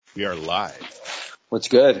We are live. What's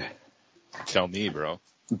good? Tell me, bro.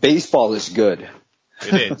 Baseball is good.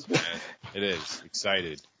 It is, man. It is.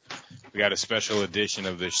 Excited. We got a special edition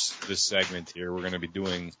of this segment here. We're going to be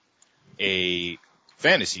doing a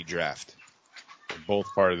fantasy draft. We're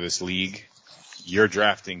both part of this league. You're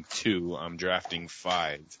drafting 2. I'm drafting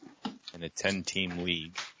 5 in a 10-team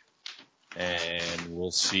league. And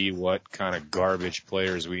we'll see what kind of garbage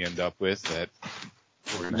players we end up with that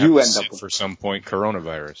we're going to have to sit for some point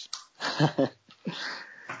coronavirus.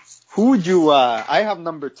 Who would you, I have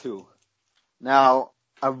number 2. Now,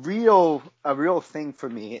 a real thing for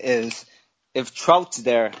me is if Trout's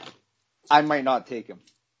there, I might not take him.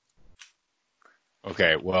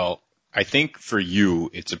 Okay, well, I think for you,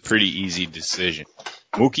 it's a pretty easy decision.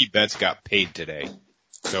 Mookie Betts got paid today,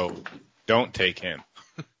 so don't take him.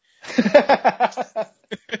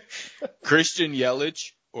 Christian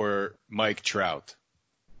Yelich or Mike Trout?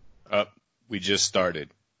 We just started.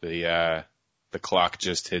 The clock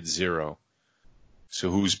just hit 0. So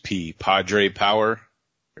who's P? Padre Power?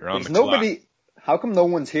 You're on the clock. How come no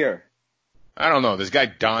one's here? I don't know. This guy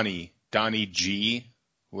Donnie G,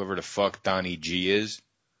 whoever the fuck Donnie G is.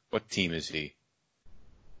 What team is he?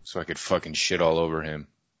 So I could fucking shit all over him.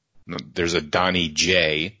 No, there's a Donnie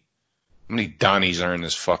J. How many Donnies are in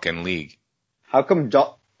this fucking league? How come you're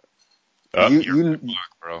on the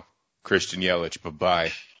clock, bro. Christian Yelich,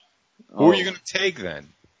 bye-bye. Who are you going to take then?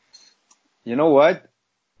 You know what?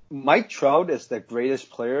 Mike Trout is the greatest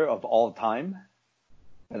player of all time,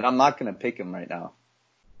 and I'm not going to pick him right now.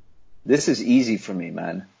 This is easy for me,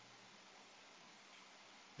 man.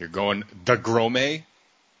 You're going DeGrom?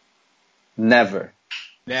 Never.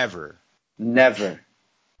 Never.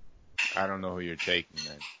 I don't know who you're taking,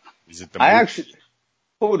 man. Is it the Mookie?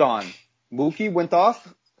 Hold on. Mookie went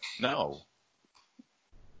off? No.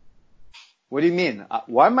 What do you mean?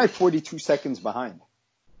 Why am I 42 seconds behind?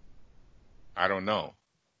 I don't know.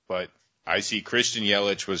 But I see Christian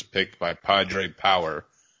Yelich was picked by Padre Power.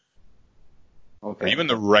 Okay. Are you in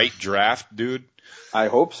the right draft, dude? I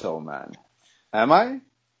hope so, man. Am I?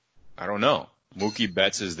 I don't know. Mookie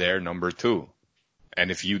Betts is there, number 2.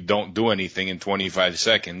 And if you don't do anything in 25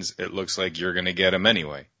 seconds, it looks like you're going to get him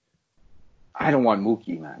anyway. I don't want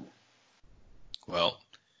Mookie, man. Well,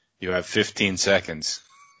 you have 15 seconds.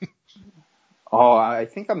 Oh, I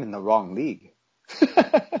think I'm in the wrong league.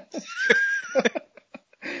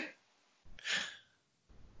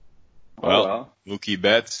 Well, Mookie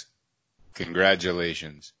Betts,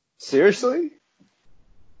 congratulations. Seriously?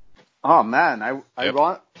 Oh man,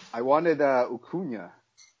 I wanted Acuna.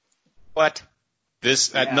 What?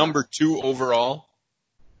 At number 2 overall?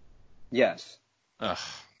 Yes. Ugh.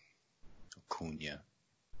 Acuna.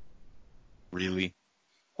 Really?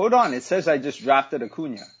 Hold on, it says I just drafted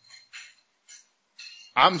Acuna.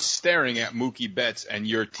 I'm staring at Mookie Betts and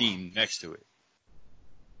your team next to it.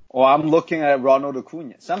 Oh, I'm looking at Ronald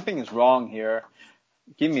Acuna. Something is wrong here.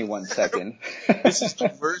 Give me 1 second. This is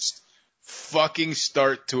the worst fucking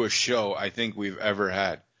start to a show I think we've ever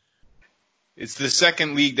had. It's the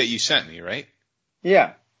second league that you sent me, right?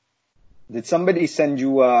 Yeah. Did somebody send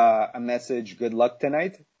you a message, good luck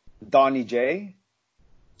tonight? Donnie J?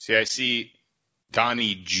 See, I see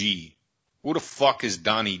Donnie G. Who the fuck is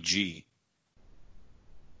Donnie G?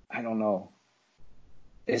 I don't know.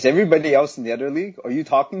 Is everybody else in the other league? Are you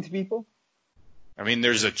talking to people? I mean,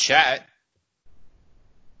 there's a chat.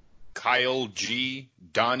 Kyle G,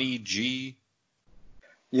 Donnie G.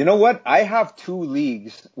 You know what? I have 2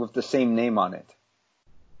 leagues with the same name on it.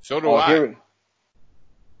 So do I.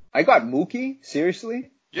 I got Mookie?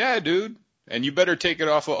 Seriously? Yeah, dude. And you better take it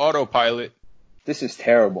off of autopilot. This is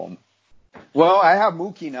terrible. Well, I have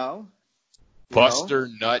Mookie now. Buster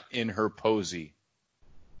Nut in her posy.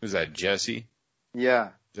 Who's that, Jesse? Yeah.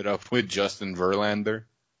 Is it up with Justin Verlander?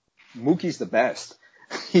 Mookie's the best.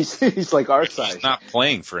 He's like our size. He's not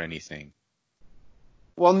playing for anything.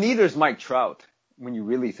 Well, neither's Mike Trout, when you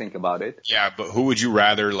really think about it. Yeah, but who would you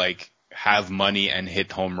rather, have money and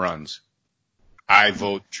hit home runs? I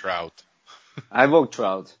vote Trout. I vote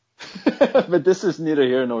Trout. But this is neither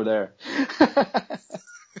here nor there.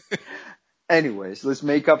 Anyways, let's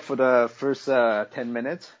make up for the first 10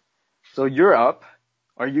 minutes. So you're up.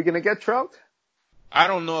 Are you going to get Trout? I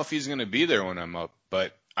don't know if he's going to be there when I'm up,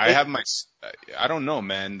 but I don't know,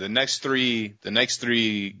 man. The next three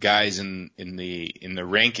guys in the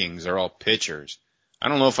rankings are all pitchers. I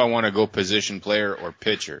don't know if I want to go position player or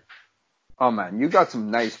pitcher. Oh man, you got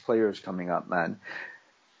some nice players coming up, man.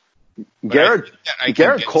 Garrett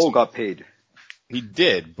Cole got paid. He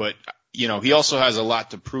did, but he also has a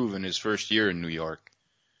lot to prove in his first year in New York.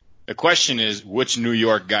 The question is, which New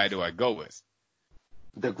York guy do I go with?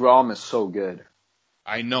 DeGrom is so good.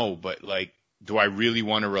 I know, but like, do I really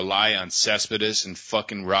want to rely on Cespedes and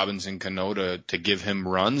fucking Robinson Cano to give him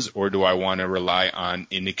runs, or do I want to rely on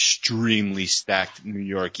an extremely stacked New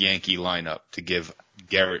York Yankee lineup to give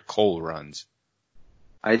Garrett Cole runs?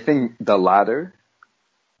 I think the latter.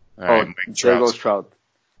 All right, Mike there Trout. goes Trout.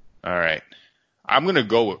 All right. I'm going to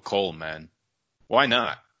go with Cole, man. Why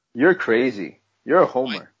not? You're crazy. You're a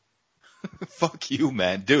homer. Fuck you,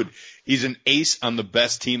 man. Dude, he's an ace on the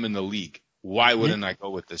best team in the league. Why wouldn't I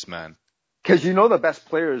go with this man? Because you know the best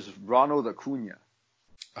player is Ronald Acuna.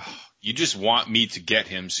 You just want me to get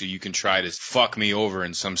him so you can try to fuck me over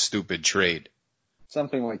in some stupid trade.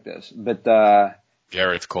 Something like this. But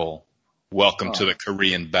Garrett Cole. Welcome to the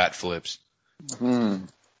Korean bat flips.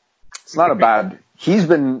 It's not a bad. He's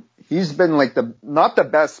been like not the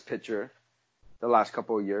best pitcher the last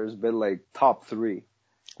couple of years, but like top 3.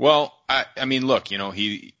 Well, I mean, look, you know,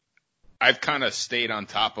 I've kind of stayed on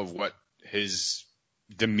top of what his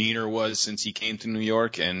demeanor was since he came to New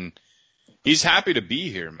York, and he's happy to be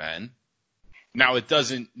here, man. Now, it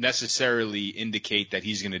doesn't necessarily indicate that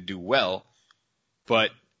he's going to do well,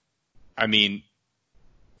 but, I mean,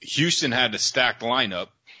 Houston had a stacked lineup.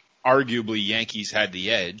 Arguably, Yankees had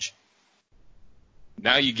the edge.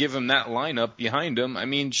 Now you give him that lineup behind him. I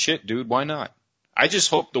mean, shit, dude, why not? I just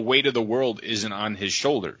hope the weight of the world isn't on his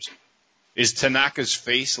shoulders. Is Tanaka's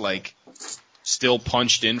face, like, still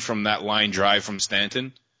punched in from that line drive from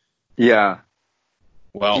Stanton? Yeah.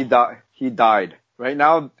 Well, he died. Right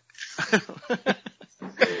now,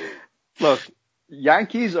 look,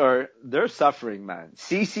 Yankees they're suffering, man.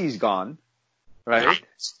 CeCe's gone, right?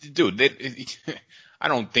 Dude, I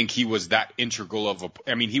don't think he was that integral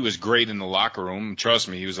I mean, he was great in the locker room. Trust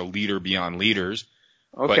me, he was a leader beyond leaders.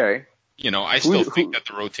 Okay. But, you know, I still think that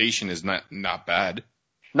the rotation is not bad.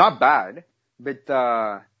 Not bad, but,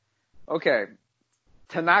 okay.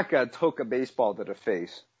 Tanaka took a baseball to the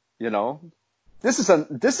face, you know? This is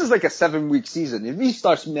like a 7-week season. If he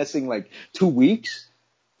starts missing like 2 weeks,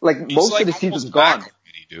 most of the season's gone.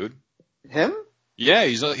 Already, dude. Him? Yeah,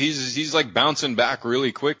 he's like bouncing back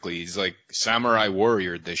really quickly. He's like samurai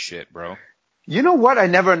warrior this shit, bro. You know what I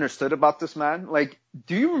never understood about this man? Like,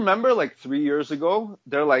 do you remember like 3 years ago?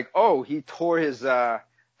 They're like, oh, he tore his,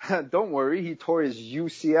 don't worry, he tore his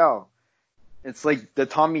UCL. It's like the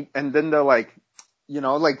Tommy, and then they're like, you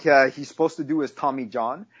know, like, he's supposed to do his Tommy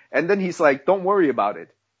John. And then he's like, don't worry about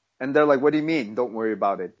it. And they're like, what do you mean, don't worry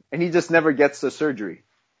about it? And he just never gets the surgery.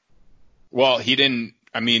 Well, he didn't,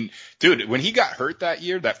 I mean, dude, when he got hurt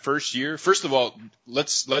that first year, first of all,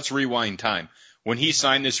 let's rewind time. When he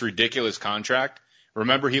signed this ridiculous contract,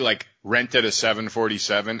 remember he like rented a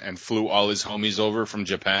 747 and flew all his homies over from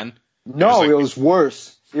Japan? No, it was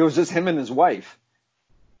worse. It was just him and his wife.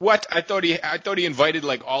 What? I thought he invited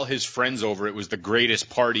like all his friends over. It was the greatest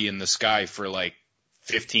party in the sky for like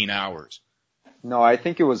 15 hours. No, I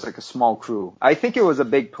think it was like a small crew. I think it was a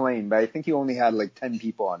big plane, but I think he only had like 10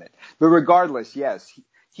 people on it. But regardless, yes,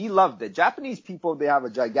 he loved it. Japanese people, they have a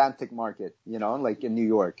gigantic market, you know, like in New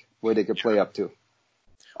York where they could play up to.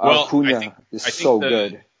 Well, Acuna is so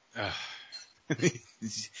good.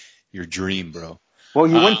 Your dream, bro. Well,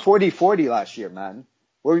 he went 40-40 last year, man.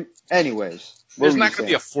 Anyways. There's not going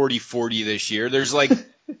to be a 40-40 this year. There's like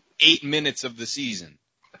 8 minutes of the season.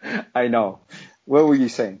 I know. What were you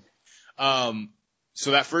saying?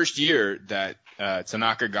 So that first year that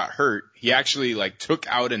Tanaka got hurt, he actually like took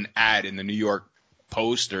out an ad in the New York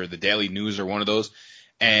Post or the Daily News or one of those,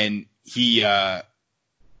 and he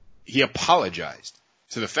apologized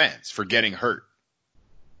to the fans for getting hurt.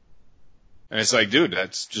 And it's like, dude,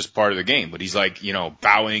 that's just part of the game. But he's like, you know,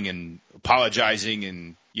 bowing and apologizing,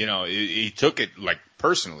 and you know, he took it like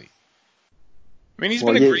personally. I mean, he's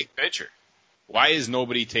been a great pitcher. Why is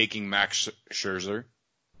nobody taking Max Scherzer?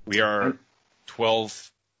 We are 12th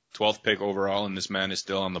pick overall, and this man is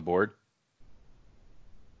still on the board.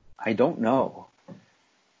 I don't know.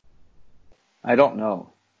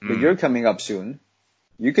 But you're coming up soon.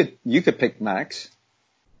 You could pick Max.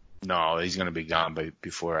 No, he's going to be gone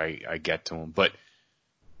before I get to him. But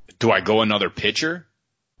do I go another pitcher?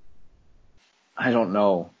 I don't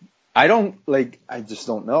know. I just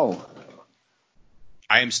don't know.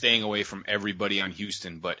 I am staying away from everybody on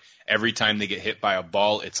Houston, but every time they get hit by a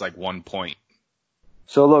ball, it's like 1 point.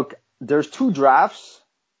 So look, there's 2 drafts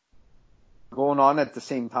going on at the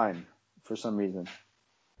same time for some reason.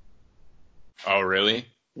 Oh, really?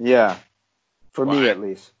 Yeah. For me, at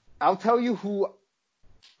least. I'll tell you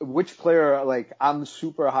which player, like, I'm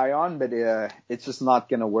super high on, but it's just not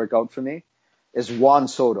going to work out for me, is Juan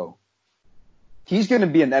Soto. He's going to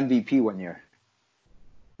be an MVP one year.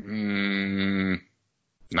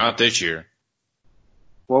 Not this year.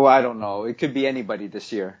 Well, I don't know. It could be anybody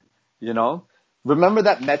this year, you know? Remember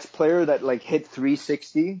that Mets player that like hit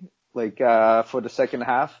 360 for the second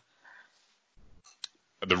half?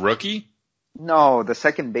 The rookie? No, the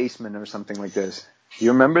second baseman or something like this. Do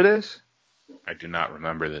you remember this? I do not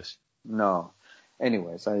remember this. No.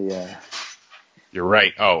 Anyways, You're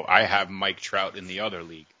right. Oh, I have Mike Trout in the other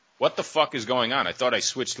league. What the fuck is going on? I thought I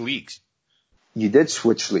switched leagues. You did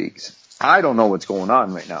switch leagues. I don't know what's going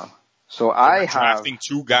on right now. So We're drafting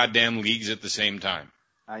 2 goddamn leagues at the same time.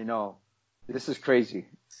 I know. This is crazy.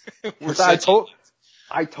 I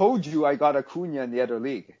told you I got Acuna in the other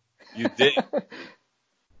league. You did.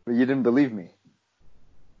 But you didn't believe me.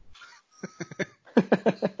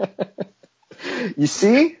 You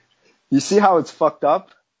see? You see how it's fucked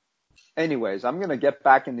up? Anyways, I'm going to get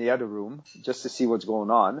back in the other room just to see what's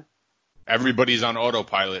going on. Everybody's on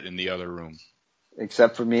autopilot in the other room.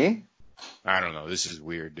 Except for me? I don't know. This is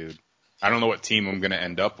weird, dude. I don't know what team I'm going to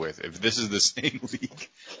end up with. If this is the same league,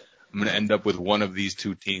 I'm going to end up with one of these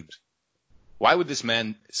 2 teams. Why would this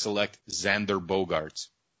man select Xander Bogaerts,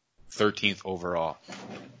 13th overall?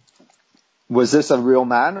 Was this a real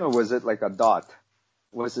man or was it like a dot?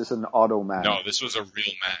 Was this an auto man? No, this was a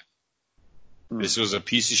real man. This was a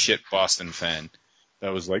piece of shit Boston fan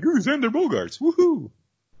that was like, "Ooh, Xander Bogaerts, woohoo!"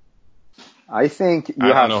 I think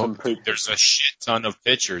There's a shit ton of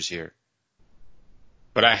pitchers here,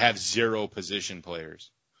 but I have 0 position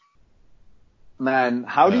players. Man,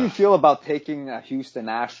 how do you feel about taking a Houston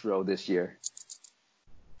Astro this year?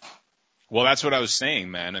 Well, that's what I was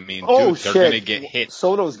saying, man. I mean, dude, they're gonna get hit.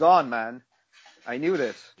 Soto's gone, man. I knew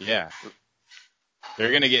this. Yeah. They're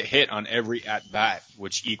going to get hit on every at-bat,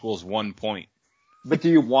 which equals 1 point. But do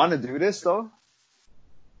you want to do this, though?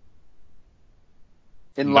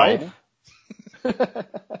 In life?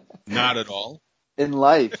 Not at all. In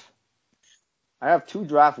life. I have 2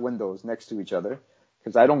 draft windows next to each other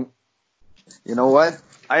because you know what?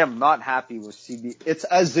 I am not happy with CB. It's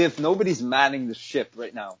as if nobody's manning the ship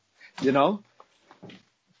right now, you know?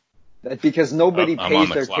 That because nobody pays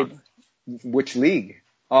their kid. Which league?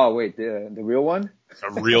 Oh, wait, the real one?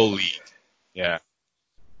 A real league. Yeah.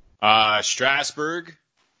 Strasburg.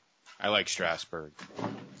 I like Strasburg.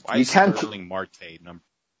 Why is Sterling Marte number?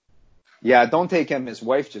 Yeah, don't take him. His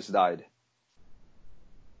wife just died.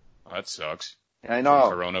 Oh, that sucks. I know.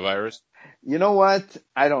 From coronavirus? You know what?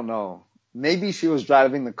 I don't know. Maybe she was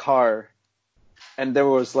driving the car and there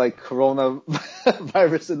was like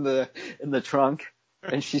coronavirus in the trunk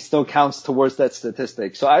and she still counts towards that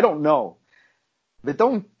statistic. So I don't know. But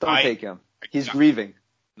don't take him. He's grieving.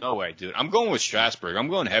 No way, dude. I'm going with Strasburg. I'm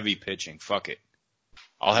going heavy pitching. Fuck it.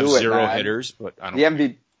 I'll have 0 hitters, but I don't.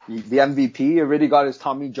 The MVP already got his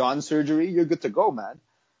Tommy John surgery. You're good to go, man.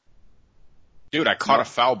 Dude, I caught a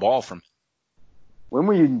foul ball from him. When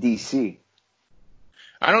were you in DC?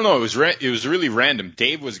 I don't know. It was really random.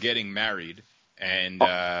 Dave was getting married, and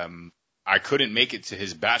I couldn't make it to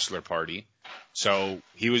his bachelor party. So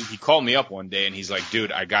he called me up one day and he's like,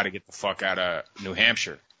 "Dude, I got to get the fuck out of New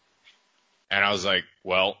Hampshire." And I was like,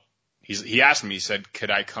 "Well," he asked me, he said,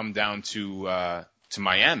 "Could I come down to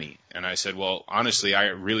Miami?" And I said, "Well, honestly, I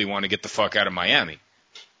really want to get the fuck out of Miami."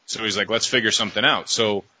 So he's like, "Let's figure something out."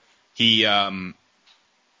 So he and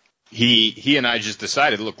I just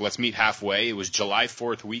decided, look, let's meet halfway. It was July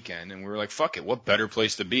 4th weekend and we were like, fuck it. What better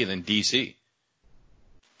place to be than DC?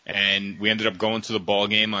 And we ended up going to the ball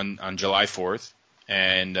game on July 4th,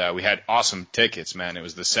 and we had awesome tickets, man. It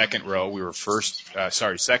was the second row. We were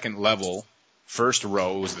second level, first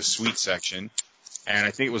row was the suite section, and I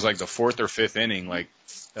think it was like the 4th or 5th inning. Like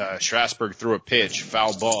Strasburg threw a pitch,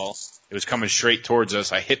 foul ball. It was coming straight towards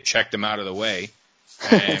us. I hip checked him out of the way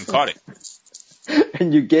and caught it.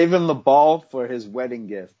 And you gave him the ball for his wedding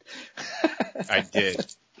gift. I did.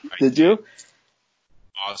 Did you?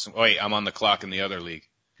 Awesome. Oh, wait, I'm on the clock in the other league.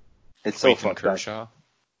 It's so fucked Kershaw.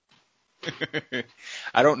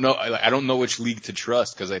 I don't know which league to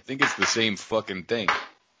trust because I think it's the same fucking thing.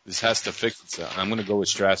 This has to fix itself. I'm going to go with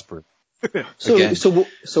Strasburg.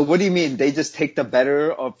 So what do you mean? They just take the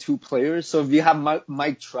better of 2 players? So if you have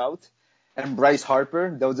Mike Trout and Bryce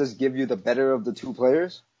Harper, they'll just give you the better of the 2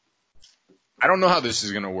 players? I don't know how this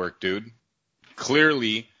is going to work, dude.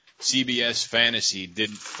 Clearly, CBS Fantasy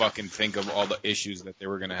didn't fucking think of all the issues that they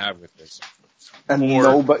were going to have with this.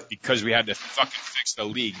 Because we had to fucking fix the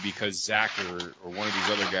league because Zach or one of these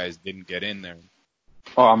other guys didn't get in there.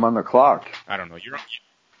 Oh, I'm on the clock. I don't know.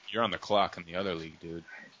 You're on the clock in the other league, dude.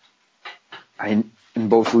 In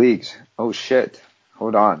both leagues. Oh shit.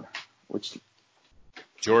 Hold on.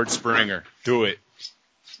 George Springer. Do it.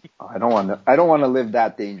 I don't want to live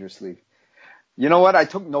that dangerously. You know what? I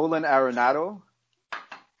took Nolan Arenado.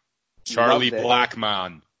 Charlie Loved it.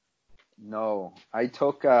 Blackmon. No, I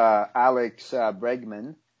took Alex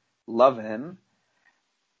Bregman. Love him.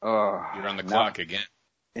 Oh, You're on the now, clock again.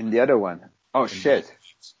 in the other one. Oh, In shit. both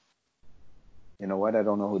leagues. You know what? I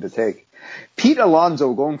don't know who to take. Pete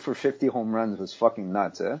Alonso going for 50 home runs was fucking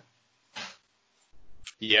nuts, eh?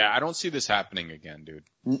 Yeah, I don't see this happening again, dude.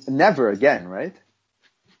 Never again, right?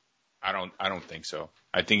 I don't think so.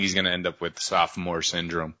 I think he's gonna end up with sophomore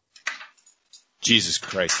syndrome. Jesus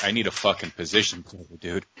Christ, I need a fucking position player,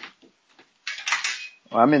 dude.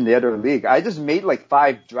 Well, I'm in the other league. I just made like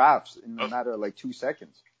 5 drafts in a matter of like 2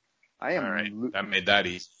 seconds. I am. All right, that made that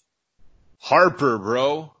easy. Harper,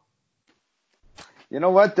 bro. You know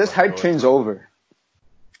what? This hype train's over.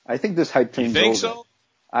 I think this hype You train's think over. so?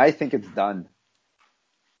 I think it's done.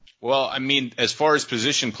 Well, I mean, as far as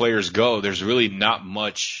position players go, there's really not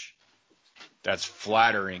much that's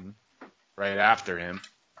flattering right after him.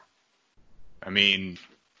 I mean,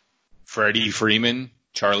 Freddie Freeman,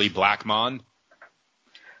 Charlie Blackmon.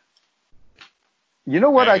 You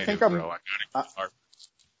know what? I Negative, think bro. I gotta go Harper.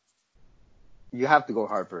 You have to go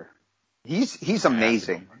Harper. He's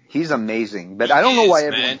amazing. go. He's amazing. But I don't know why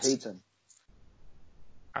everyone hates him.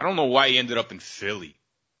 I don't know why he ended up in Philly.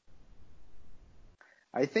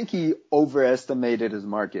 I think he overestimated his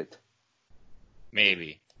market.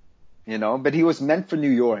 Maybe. You know, but he was meant for New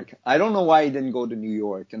York. I don't know why he didn't go to New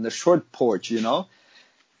York and the short porch, you know.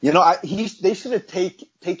 You know, they should have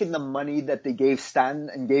taken the money that they gave Stanton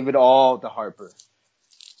and gave it all to Harper.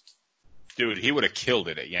 Dude, he would have killed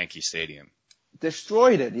it at Yankee Stadium.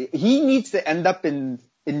 Destroyed it. He needs to end up in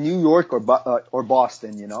New York or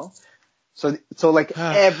Boston, you know. So like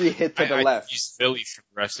every hit to the left. He's Philly for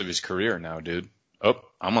the rest of his career now, dude. Oh,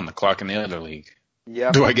 I'm on the clock in the other league.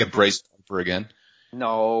 Yeah. Do I get Bryce Harper again?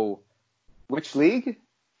 No. Which league?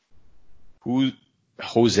 Who?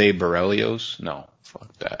 Jose Barrios? No,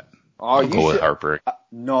 fuck that. Oh, I'll go with Harper.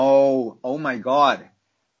 No. Oh my God.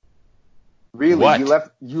 Really? What?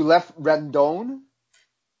 You left Rendon?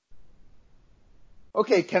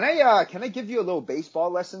 Okay, can I give you a little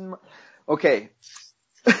baseball lesson? Okay.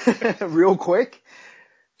 Real quick.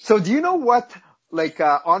 So do you know what, like,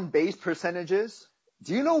 on base percentage is?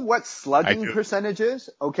 Do you know what slugging percentage is?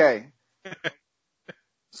 Okay.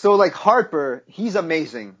 So like Harper, he's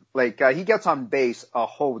amazing. Like, he gets on base a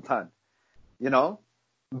whole ton, you know?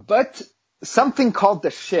 But something called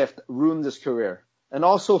the shift ruined his career. And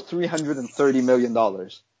also $330 million,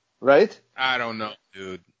 right? I don't know,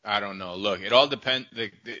 dude. I don't know. Look, it all depends.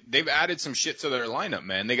 They've added some shit to their lineup,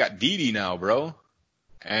 man. They got Didi now, bro.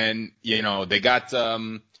 And, you know, they got,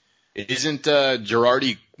 isn't,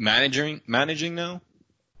 Girardi managing now?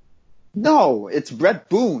 No, it's Brett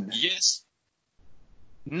Boone. Yes.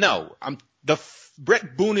 No,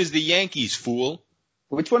 Brett Boone is the Yankees, fool.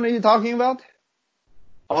 Which one are you talking about?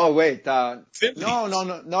 Oh, wait, Phillies.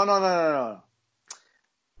 No.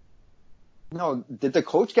 No, did the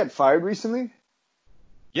coach get fired recently?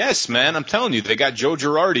 Yes, man. I'm telling you, they got Joe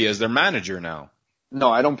Girardi as their manager now.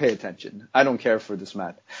 No, I don't pay attention. I don't care for this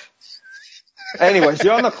man. Anyways,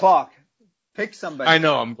 you're on the clock. Pick somebody. I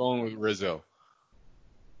know. I'm going with Rizzo.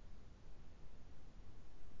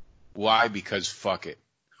 Why? Because fuck it.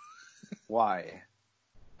 Why?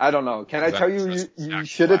 I don't know. Can I tell you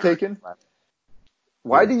should have taken?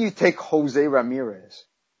 Why didn't you take Jose Ramirez?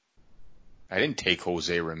 I didn't take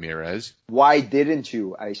Jose Ramirez. Why didn't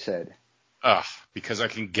you? I said. Because I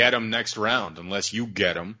can get him next round unless you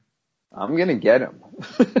get him. I'm gonna get him.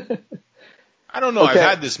 I don't know. Okay. I've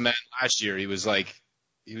had this man last year. He was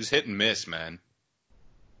hit and miss, man.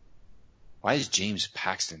 Why is James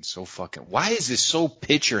Paxton so fucking, why is this so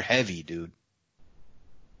pitcher heavy, dude?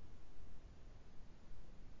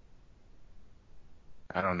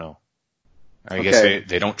 I don't know. I guess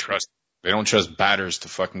they don't trust batters to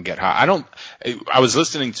fucking get hot. I was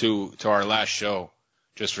listening to our last show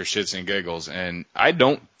just for shits and giggles, and I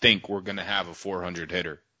don't think we're going to have a 400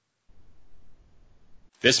 hitter.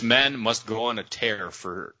 This man must go on a tear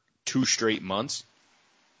for 2 straight months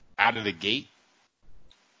out of the gate.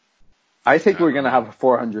 I think we're going to have a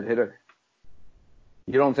 400 hitter.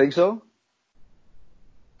 You don't think so?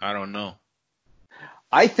 I don't know.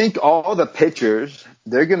 I think all the pitchers,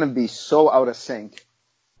 they're going to be so out of sync.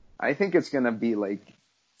 I think it's going to be like,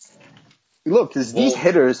 look, these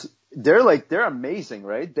hitters, they're amazing,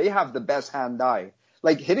 right? They have the best hand-eye.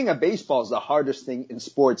 Like, hitting a baseball is the hardest thing in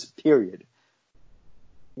sports, period.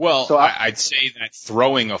 Well, so I'd say that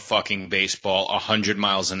throwing a fucking baseball 100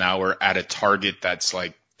 miles an hour at a target that's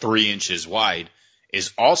like 3 inches wide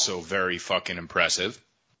is also very fucking impressive.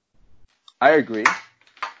 I agree.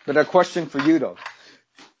 But a question for you, though.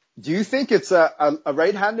 Do you think it's a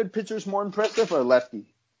right-handed pitcher is more impressive or a lefty?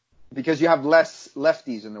 Because you have less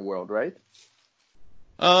lefties in the world, right?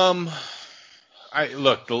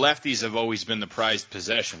 Look, the lefties have always been the prized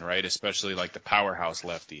possession, right? Especially like the powerhouse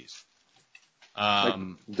lefties. Like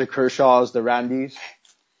the Kershaws, the Randys.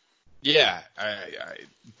 Yeah,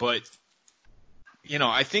 but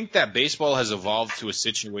I think that baseball has evolved to a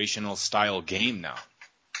situational style game now.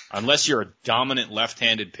 Unless you're a dominant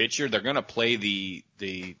left-handed pitcher, they're going to play the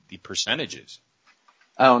percentages.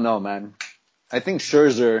 I don't know, man. I think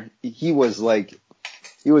Scherzer, he was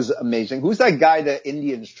amazing. Who's that guy the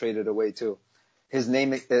Indians traded away to? His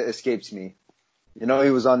name escapes me. He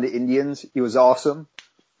was on the Indians. He was awesome.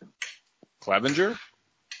 Clevenger?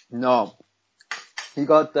 No. He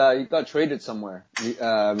got traded somewhere,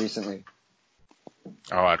 recently.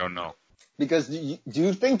 Oh, I don't know. Because do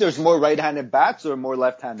you think there's more right-handed bats or more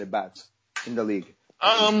left-handed bats in the league?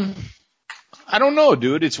 I don't know,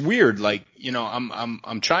 dude. It's weird. Like,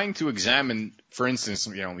 I'm trying to examine, for instance,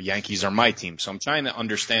 Yankees are my team, so I'm trying to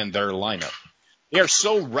understand their lineup. They are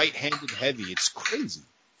so right-handed heavy. It's crazy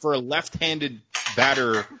for a left-handed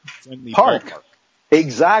batter friendly ballpark.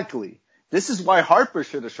 Exactly. This is why Harper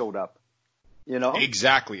should have showed up.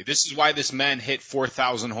 Exactly. This is why this man hit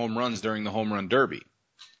 4,000 home runs during the home run derby.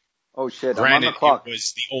 Oh shit, Granted, I'm on the clock. It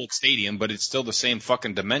was the old stadium, but it's still the same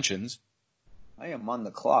fucking dimensions. I am on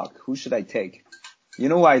the clock. Who should I take? You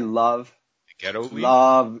know who I love? The Ghetto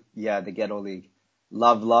League? The Ghetto League.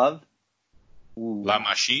 Love. Ooh. La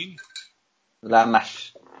Machine? La Mach.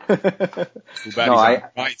 Too bad he's on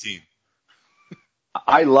my team.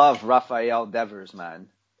 I love Rafael Devers, man.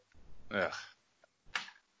 Ugh.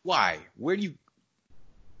 Why? Where do you...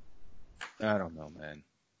 I don't know, man.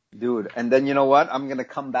 Dude, and then you know what? I'm going to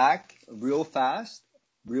come back real fast,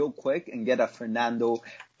 real quick, and get a Fernando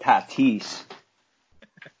Tatis.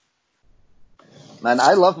 Man,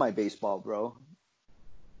 I love my baseball, bro.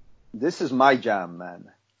 This is my jam, man.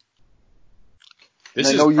 This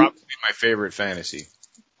is probably my favorite fantasy.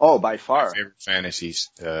 Oh, by far. My favorite fantasy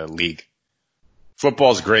league.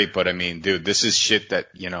 Football's great, but I mean, dude, this is shit that,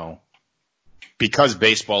 because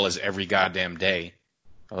baseball is every goddamn day,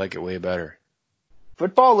 I like it way better.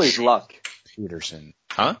 Football is luck. Peterson.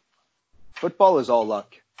 Huh? Football is all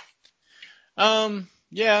luck.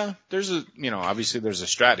 Yeah, there's obviously there's a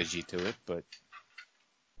strategy to it, but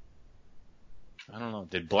I don't know.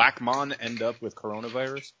 Did Blackmon end up with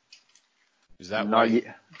coronavirus? Is that why?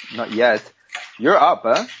 Not yet. You're up,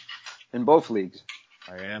 huh? In both leagues.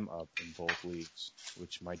 I am up in both leagues,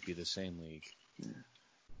 which might be the same league.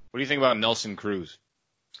 What do you think about Nelson Cruz?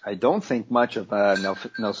 I don't think much of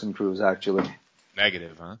Nelson Cruz, actually.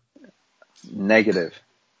 Negative, huh? Negative.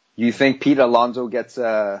 You think Pete Alonso gets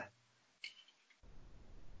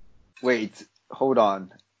Wait, hold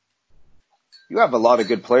on. You have a lot of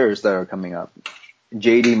good players that are coming up.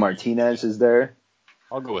 JD Martinez is there.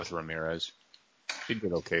 I'll go with Ramirez. He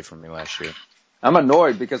did okay for me last year. I'm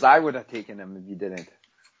annoyed because I would have taken him if you didn't.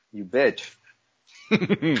 You bitch.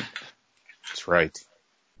 That's right.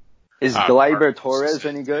 Is Gleyber Torres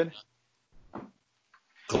any good?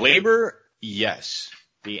 Gleyber, yes.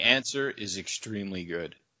 The answer is extremely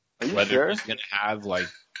good. Are you Whether sure? he's going to have the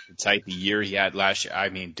type of year he had last year. I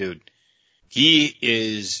mean, dude, he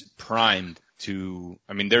is primed to,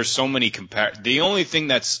 there's so many the only thing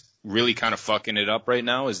that's really kind of fucking it up right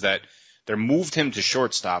now is that they moved him to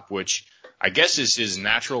shortstop, which I guess is his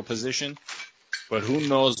natural position, but who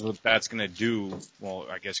knows what that's going to do. Well,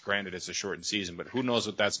 I guess granted it's a shortened season, but who knows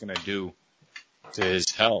what that's going to do to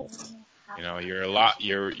his health.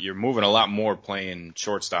 You're moving a lot more playing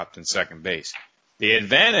shortstop than second base. The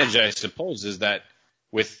advantage, I suppose, is that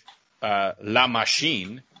with La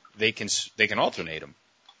Machine, they can alternate him.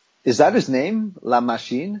 Is that his name? La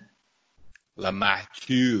Machine?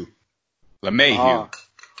 LeMahieu. Oh.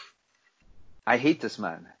 I hate this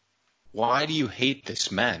man. Why do you hate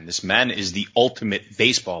this man? This man is the ultimate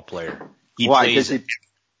baseball player. Why?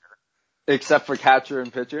 Except for catcher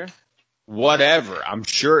and pitcher? Whatever. I'm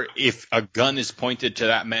sure if a gun is pointed to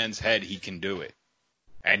that man's head, he can do it.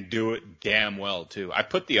 And do it damn well, too. I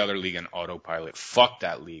put the other league on autopilot. Fuck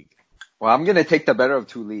that league. Well, I'm going to take the better of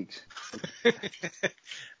two leagues.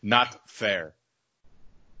 Not fair.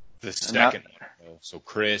 The second one. So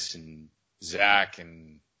Chris and Zach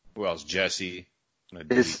and who else? Jesse.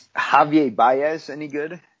 Is Javier Baez any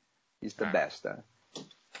good? He's the best.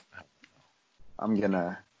 I'm going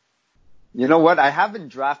to... You know what? I haven't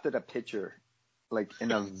drafted a pitcher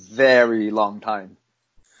in a very long time.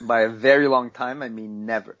 By a very long time, I mean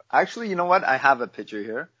never. Actually, you know what? I have a pitcher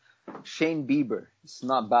here. Shane Bieber. It's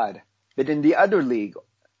not bad. But in the other league,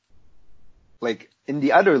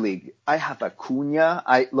 I have Acuna.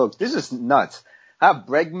 Look, this is nuts. I have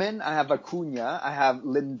Bregman, I have Acuna, I have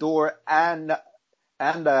Lindor and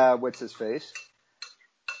what's his face?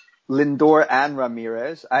 Lindor and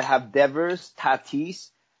Ramirez. I have Devers,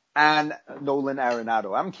 Tatis, and Nolan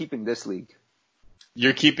Arenado. I'm keeping this league.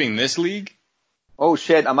 You're keeping this league? Oh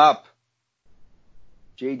shit, I'm up.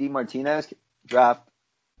 JD Martinez draft.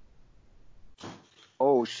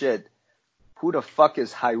 Oh shit. Who the fuck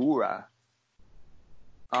is Hyura?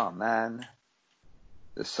 Oh man.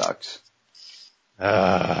 This sucks.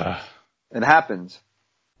 It happens.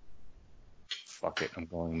 Fuck it. I'm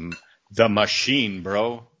going the machine,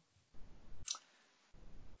 bro.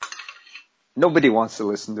 Nobody wants to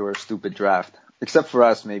listen to our stupid draft. Except for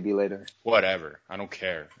us, maybe later. Whatever. I don't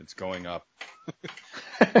care. It's going up.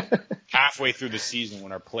 Halfway through the season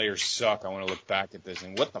when our players suck, I want to look back at this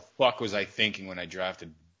and what the fuck was I thinking when I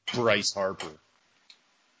drafted Bryce Harper?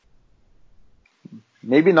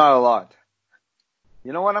 Maybe not a lot.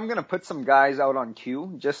 You know what? I'm going to put some guys out on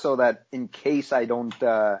queue just so that in case I don't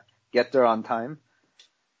get there on time,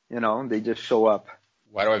 they just show up.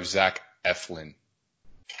 Why do I have Zach Eflin?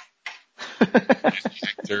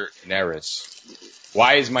 Hector Neris.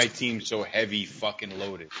 Why is my team so heavy fucking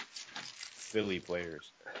loaded? Philly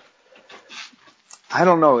players. I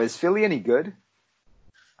don't know. Is Philly any good?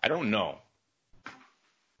 I don't know.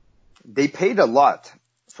 They paid a lot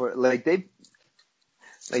for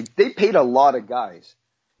they paid a lot of guys.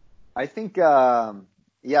 I think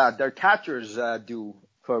their catchers due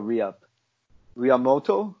for a re-up.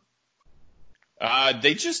 Riamoto?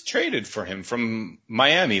 They just traded for him from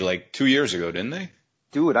Miami like 2 years ago, didn't they?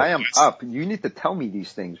 Dude, I am up. You need to tell me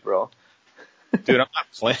these things, bro. Dude, I'm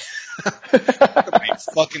not playing. My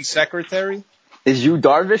fucking secretary? Is Yu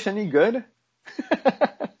Darvish any good?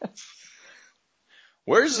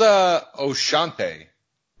 Where's O'Shante?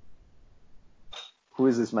 Who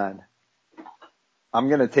is this man? I'm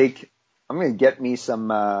gonna get me some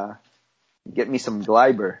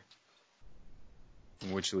Gleiber.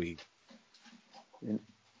 In which league?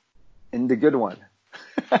 In the good one.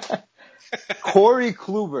 Corey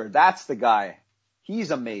Kluber, that's the guy.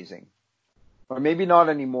 He's amazing. Or maybe not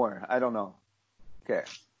anymore. I don't know. Okay.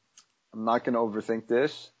 I'm not going to overthink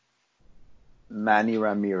this. Manny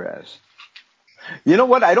Ramirez. You know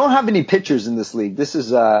what? I don't have any pitchers in this league. This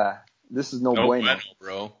is no bueno,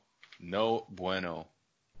 bro. No bueno.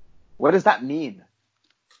 What does that mean?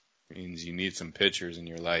 It means you need some pitchers in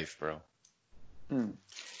your life, bro.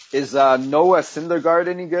 Is Noah Syndergaard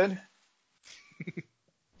any good?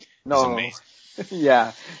 No.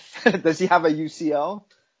 Yeah. Does he have a UCL?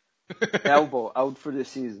 Elbow out for the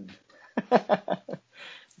season.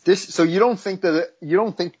 So you don't think there's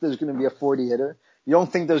going to be a 40 hitter? You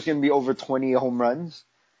don't think there's going to be over 20 home runs?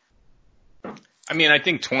 I mean, I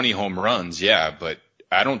think 20 home runs, yeah, but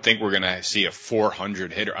I don't think we're going to see a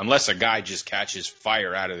 400 hitter unless a guy just catches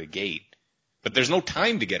fire out of the gate. But there's no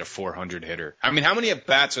time to get a 400 hitter. I mean, how many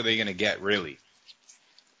at-bats are they going to get, really?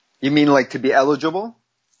 You mean like to be eligible?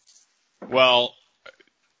 Well,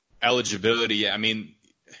 eligibility, I mean,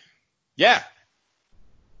 yeah.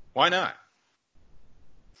 Why not?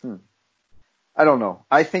 I don't know.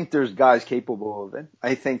 I think there's guys capable of it.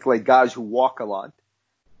 I think like guys who walk a lot,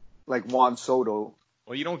 like Juan Soto.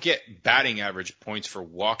 Well, you don't get batting average points for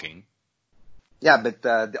walking. Yeah, but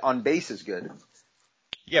the on base is good.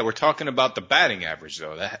 Yeah, we're talking about the batting average,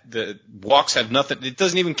 though. The walks have nothing. It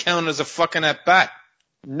doesn't even count as a fucking at-bat.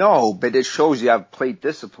 No, but it shows you have plate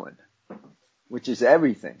discipline, which is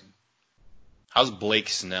everything. How's Blake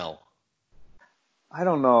Snell? I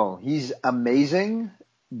don't know. He's amazing,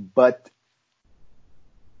 but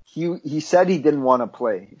he said he didn't want to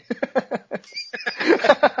play.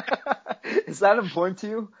 Is that important to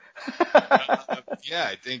you? Yeah,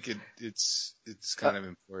 I think it's kind of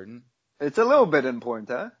important. It's a little bit important,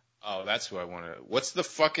 huh? Oh, that's who I want to. What's the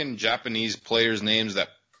fucking Japanese players' names that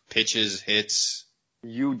pitches, hits?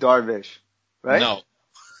 Yu Darvish, right? No.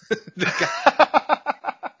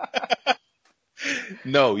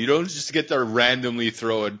 No, you don't just get to randomly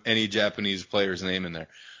throw any Japanese player's name in there.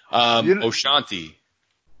 Oshanti.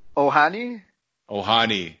 Ohani?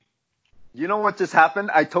 Ohani. You know what just happened?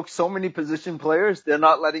 I took so many position players, they're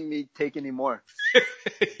not letting me take any more.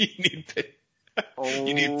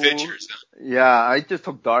 You need pitchers. Huh? Yeah, I just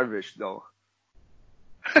took Darvish though.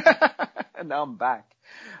 And now I'm back.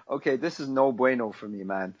 Okay, this is no bueno for me,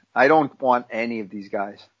 man. I don't want any of these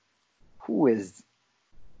guys.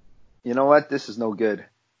 You know what? This is no good.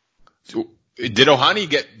 So, did Ohani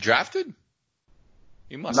get drafted?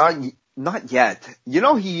 He must. Not yet. You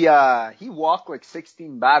know, he walked like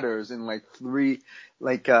 16 batters in like three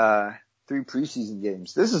preseason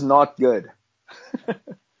games. This is not good.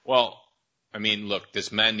 Well, I mean, look,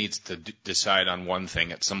 this man needs to decide on one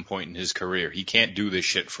thing at some point in his career. He can't do this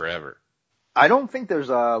shit forever. I don't think there's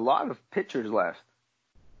a lot of pitchers left.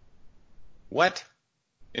 What?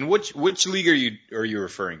 In which league are you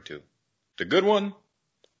referring to? The good one?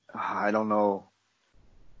 I don't know.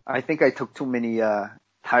 I think I took too many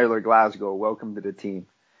Tyler Glasgow. Welcome to the team.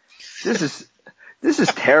 This is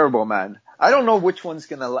terrible, man. I don't know which one's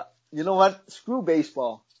gonna. You know what? Screw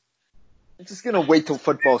baseball. I'm just gonna wait till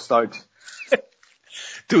football starts.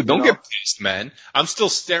 Dude, don't get pissed, man. I'm still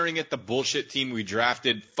staring at the bullshit team we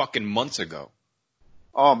drafted fucking months ago.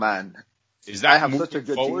 Oh man. Is that I have moving such a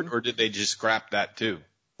good forward, team. or did they just scrap that too?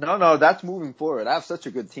 No, that's moving forward. I have such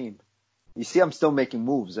a good team. You see, I'm still making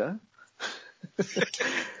moves, huh?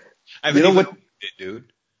 I haven't even looked at it,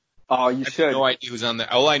 dude. Oh, you should. I have no idea who's on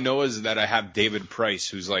there. All I know is that I have David Price,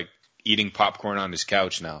 who's like eating popcorn on his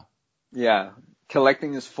couch now. Yeah,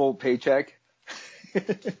 collecting his full paycheck.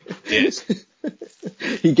 Yes.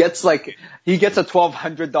 He gets a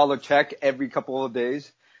 $1,200 check every couple of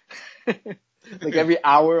days. Like every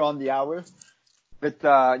hour on the hour. But,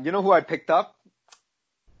 you know who I picked up?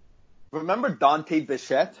 Remember Dante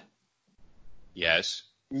Bichette? Yes.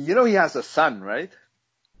 You know he has a son, right?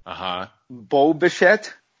 Uh-huh. Bo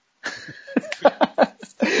Bichette.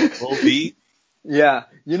 Bo B? Yeah.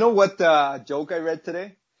 You know what joke I read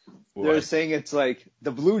today? What? They're saying it's like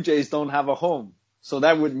the Blue Jays don't have a home. So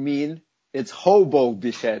that would mean it's Hobo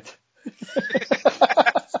Bichette.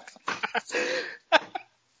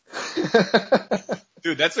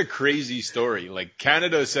 Dude, that's a crazy story. Like,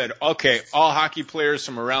 Canada said, okay, all hockey players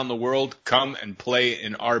from around the world come and play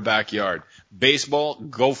in our backyard. Baseball,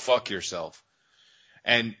 go fuck yourself.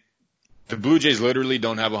 And the Blue Jays literally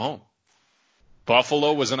don't have a home.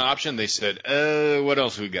 Buffalo was an option. They said, what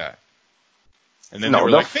else we got? And then they were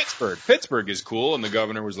like, Pittsburgh. Pittsburgh is cool. And the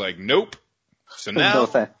governor was like, nope. So now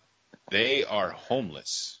they are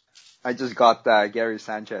homeless. I just got Gary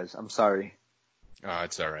Sanchez. I'm sorry. Oh,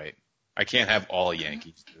 it's all right. I can't have all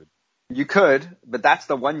Yankees, dude. You could, but that's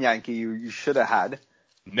the one Yankee you should have had.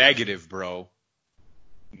 Negative, bro.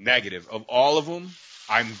 Negative. Of all of them,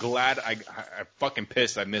 I'm glad I fucking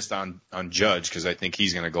pissed I missed on Judge because I think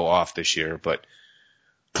he's going to go off this year. But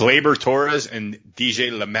Gleyber Torres and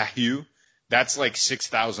DJ LeMahieu, that's like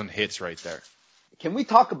 6,000 hits right there. Can we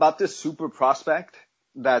talk about this super prospect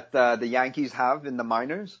that the Yankees have in the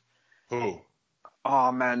minors? Who?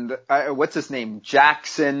 Oh man, what's his name?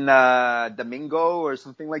 Jackson Domingo or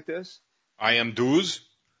something like this? I am Duz?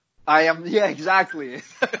 Yeah, exactly.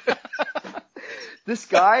 This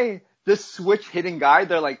guy, this switch hitting guy,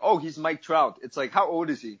 they're like, oh, he's Mike Trout. It's like, how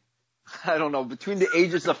old is he? I don't know, between the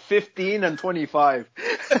ages of 15 and 25.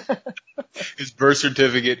 His birth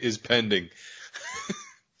certificate is pending.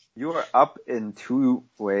 You are up in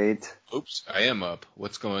wait. Oops, I am up.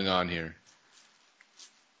 What's going on here?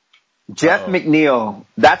 Jeff McNeil.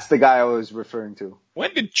 That's the guy I was referring to.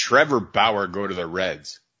 When did Trevor Bauer go to the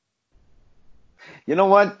Reds? You know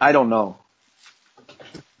what? I don't know.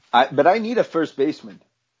 But I need a first baseman.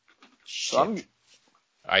 Shit.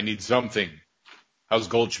 I need something. How's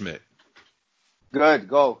Goldschmidt? Good,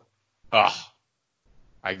 go. I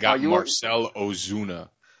got Marcell Ozuna.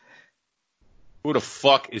 Who the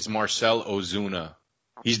fuck is Marcell Ozuna?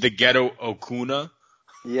 He's the ghetto Okuna?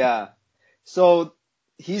 Yeah. So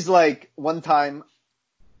he's like, one time,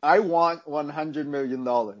 I want $100 million.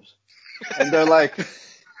 And they're like,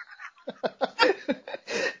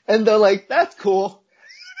 that's cool.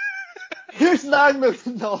 Here's $9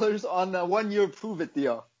 million on a 1-year prove it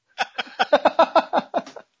deal.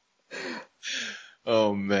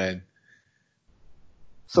 Oh man.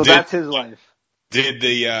 So that's his life. Did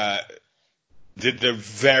the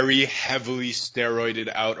very heavily steroided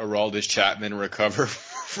out Aroldis Chapman recover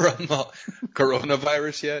from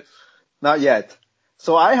coronavirus yet? Not yet.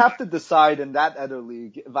 So I have to decide in that other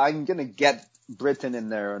league if I'm going to get Britton in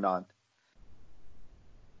there or not.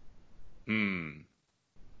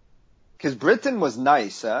 Because Britton was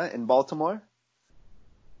nice, in Baltimore.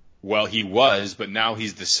 Well, he was, but now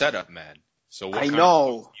he's the setup man. So what kind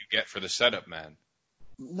of do you get for the setup man?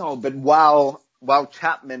 No, but while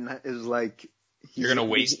Chapman is like... You're going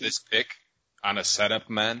to waste this pick on a setup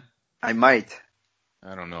man? I might.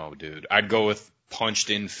 I don't know, dude. I'd go with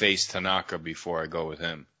punched-in face Tanaka before I go with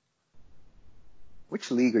him.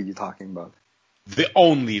 Which league are you talking about? The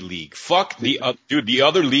only league. Fuck the dude. The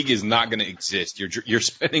other league is not going to exist. You're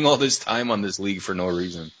spending all this time on this league for no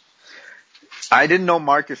reason. I didn't know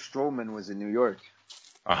Marcus Stroman was in New York.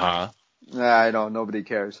 Uh-huh. I don't. Nobody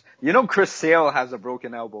cares. You know Chris Sale has a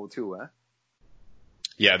broken elbow too, huh?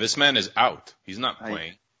 Yeah, this man is out. He's not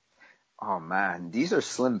playing. Oh man, these are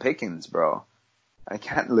slim pickings, bro. I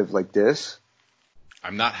can't live like this.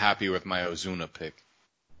 I'm not happy with my Ozuna pick.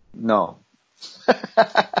 No.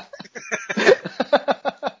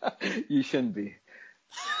 You shouldn't be.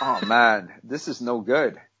 Oh man, this is no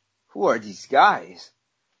good. Who are these guys?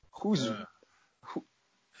 Who?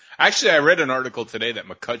 Actually, I read an article today that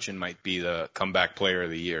McCutchen might be the comeback player of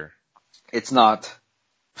the year. It's not.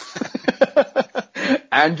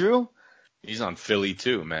 Andrew? He's on Philly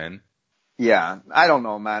too, man. Yeah, I don't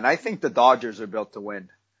know, man. I think the Dodgers are built to win.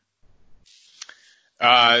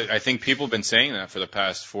 I think people have been saying that for the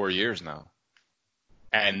past 4 years now.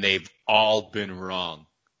 And they've all been wrong.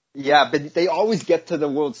 Yeah, but they always get to the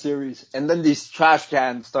World Series, and then these trash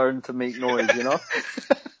cans starting to make noise, you know?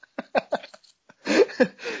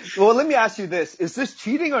 Well, let me ask you this. Is this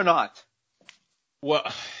cheating or not? Well,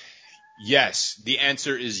 yes. The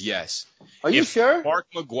answer is yes. Are you sure? Mark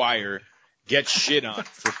McGwire gets shit on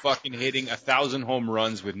for fucking hitting 1,000 home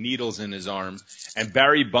runs with needles in his arm, and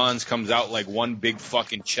Barry Bonds comes out like one big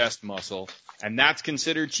fucking chest muscle, and that's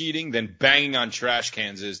considered cheating, then banging on trash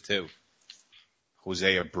cans is too.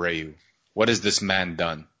 Jose Abreu. What has this man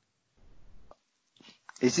done?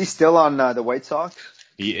 Is he still on the White Sox?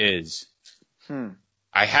 He is.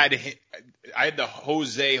 I had the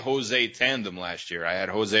Jose tandem last year. I had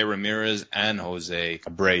Jose Ramirez and Jose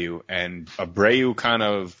Abreu, and Abreu kind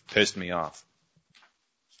of pissed me off.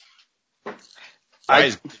 Why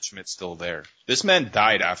is Schmidt still there? This man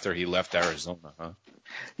died after he left Arizona, huh?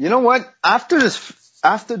 You know what? After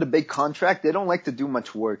the big contract, they don't like to do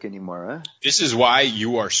much work anymore, huh? This is why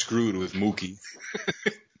you are screwed with Mookie.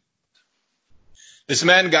 This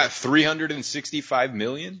man got $365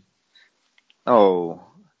 million. Oh,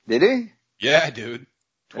 did he? Yeah, dude.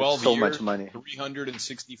 12 That's so years, much money.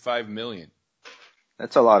 $365 million.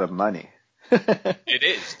 That's a lot of money. It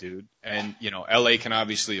is, dude. And, LA can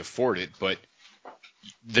obviously afford it, but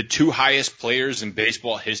the two highest players in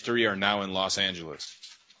baseball history are now in Los Angeles.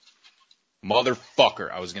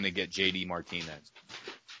 Motherfucker, I was going to get JD Martinez.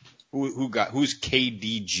 Who's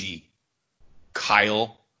KDG?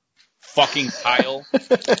 Kyle? Fucking Kyle?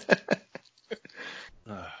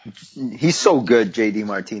 He's so good, JD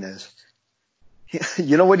Martinez.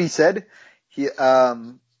 You know what he said? He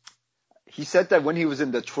said that when he was in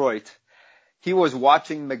Detroit, he was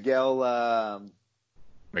watching Miguel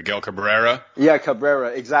Cabrera? Yeah, Cabrera,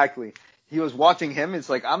 exactly. He was watching him. It's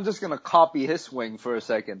like, I'm just going to copy his swing for a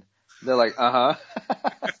second. They're like, uh-huh.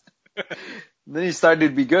 Then he started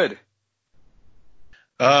to be good.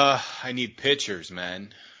 I need pitchers,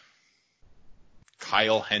 man.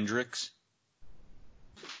 Kyle Hendricks.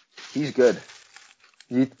 He's good.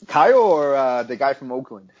 Kyle or the guy from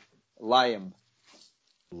Oakland? Liam.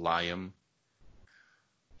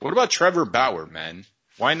 What about Trevor Bauer, man?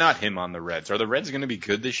 Why not him on the Reds? Are the Reds going to be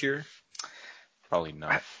good this year? Probably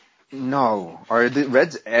not. No. Are the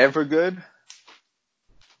Reds ever good?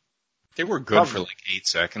 They were good for like 8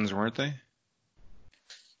 seconds, weren't they?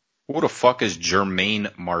 Who the fuck is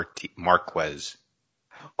Jermaine Marquez?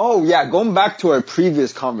 Oh, yeah. Going back to our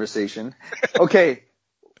previous conversation. Okay.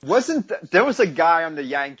 There was a guy on the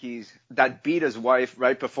Yankees that beat his wife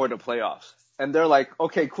right before the playoffs. And they're like,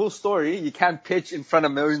 okay, cool story. You can't pitch in front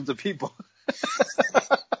of millions of people.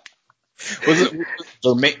 Was it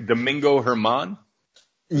Domingo Germán?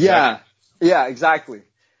 Yeah. Yeah, exactly.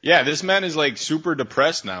 Yeah, this man is like super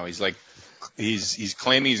depressed now. He's like, he's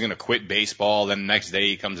claiming he's going to quit baseball. Then the next day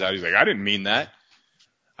he comes out. He's like, I didn't mean that.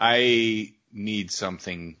 I need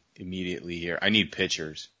something immediately here. I need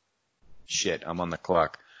pitchers. Shit, I'm on the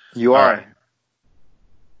clock. You are. Right.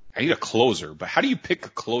 I need a closer, but how do you pick a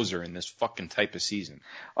closer in this fucking type of season?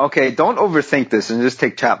 Okay, don't overthink this and just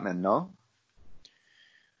take Chapman, no?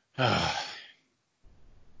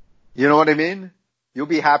 You know what I mean? You'll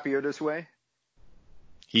be happier this way.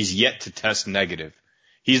 He's yet to test negative.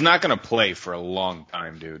 He's not going to play for a long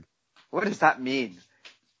time, dude. What does that mean?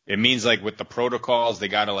 It means like with the protocols, they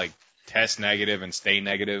got to like test negative and stay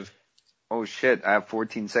negative. Oh shit, I have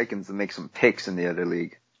 14 seconds to make some picks in the other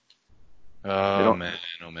league. Oh man.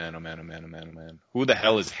 Who the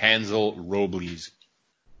hell is Hansel Robles?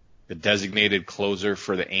 The designated closer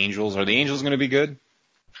for the Angels. Are the Angels going to be good?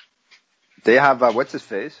 They have, what's his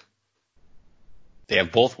face? They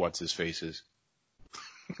have both what's his faces.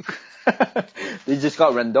 They just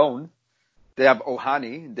got Rendon. They have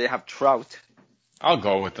Ohani. They have Trout. I'll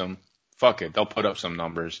go with them. Fuck it. They'll put up some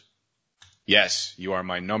numbers. Yes, you are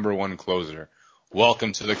my number one closer.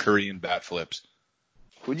 Welcome to the Korean bat flips.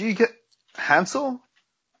 Who'd you get? Hansel?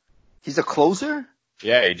 He's a closer?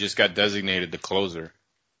 Yeah, he just got designated the closer.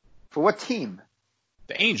 For what team?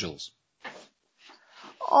 The Angels.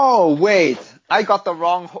 Oh, wait. I got the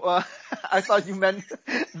wrong... I thought you meant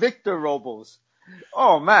Victor Robles.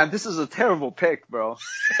 Oh man, this is a terrible pick, bro.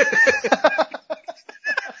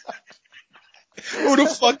 Who the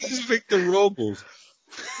fuck is Victor Robles?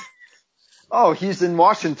 Oh, he's in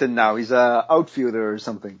Washington now. He's a outfielder or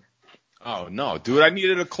something. Oh no, dude, I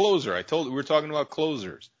needed a closer. I told you we were talking about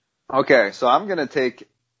closers. Okay, so I'm gonna take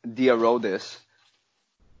Diarodis.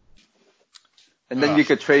 And then you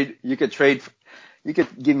could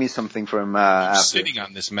give me something for him, I'm after. sitting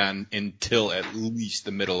on this man until at least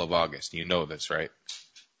the middle of August. You know this, right?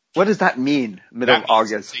 What does that mean? Middle That of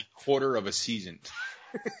means August. it's a quarter of a season.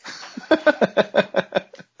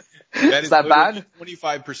 Is that bad?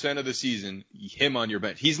 25% of the season, him on your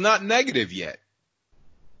bench. He's not negative yet.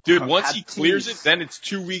 Dude, once he clears it, then it's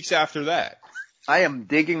 2 weeks after that. I am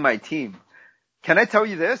digging my team. Can I tell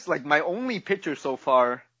you this? Like, my only pitcher so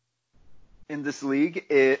far in this league,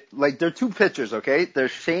 there are two pitchers, okay?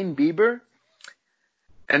 There's Shane Bieber,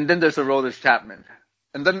 and then there's Aroldis Chapman.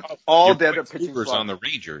 And then all the other pitching Bieber's on the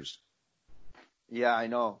Rangers. Yeah, I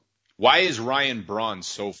know. Why is Ryan Braun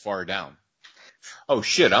so far down? Oh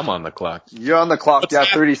shit, I'm on the clock. You're on the clock. What's yeah,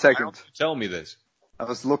 happening? 30 seconds. Tell me this. I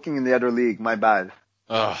was looking in the other league. My bad.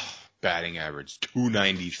 Ugh, batting average,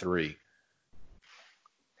 293.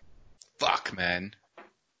 Fuck, man.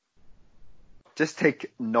 Just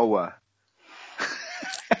take Noah.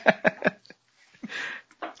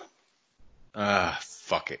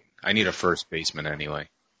 Fuck it. I need a first baseman anyway.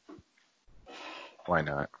 Why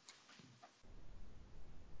not?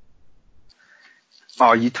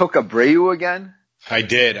 Oh, you took Abreu again? I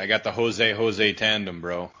did. I got the Jose tandem,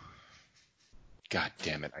 bro. God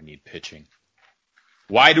damn it. I need pitching.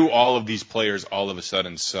 Why do all of these players all of a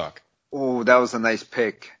sudden suck? Oh, that was a nice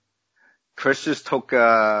pick. Chris just took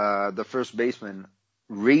the first baseman,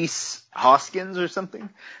 Reese Hoskins or something.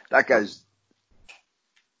 That guy's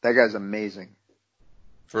amazing.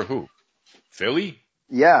 For who? Philly?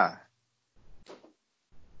 Yeah.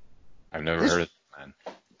 I've never heard of that, man.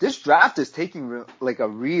 This draft is taking like a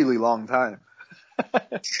really long time.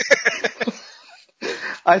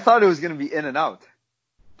 I thought it was going to be in and out.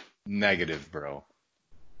 Negative, bro.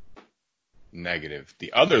 Negative.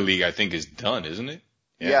 The other league, I think, is done, isn't it?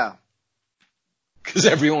 Yeah. Because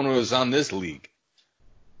everyone was on this league.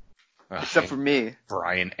 Except for me.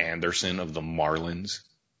 Brian Anderson of the Marlins.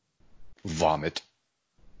 Vomit.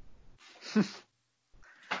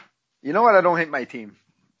 You know what? I don't hate my team.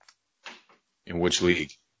 In which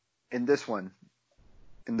league? In this one.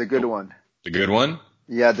 In the good one. The good one?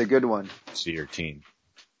 Yeah, the good one. See your team.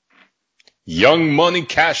 Young Money,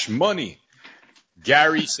 Cash Money.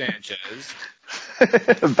 Gary Sanchez.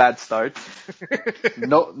 Bad start.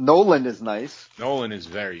 No, Nolan is nice. Nolan is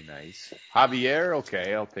very nice. Javier,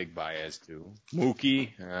 okay, I'll take Baez too.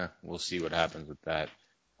 Mookie, we'll see what happens with that.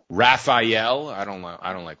 Raphael, I don't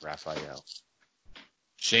like Raphael.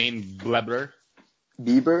 Shane Bieber.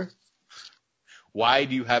 Why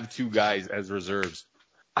do you have two guys as reserves?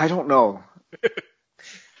 I don't know.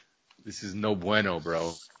 This is no bueno,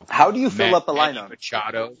 bro. How do you fill up a lineup? Manny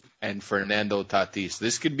Machado and Fernando Tatis.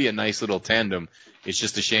 This could be a nice little tandem. It's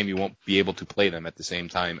just a shame you won't be able to play them at the same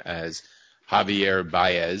time as Javier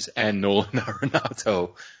Baez and Nolan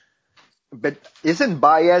Arenado. But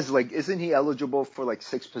isn't he eligible for like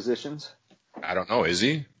 6 positions? I don't know. Is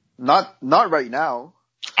he? Not right now.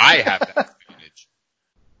 I have that advantage.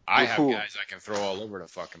 I With have who? guys I can throw all over the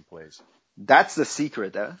fucking place. That's the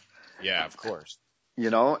secret, eh? Yeah, of course. You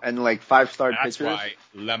know, and like 5-star pitchers. That's why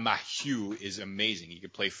LeMahieu is amazing. He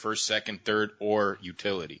could play first, second, third, or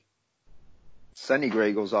utility. Sonny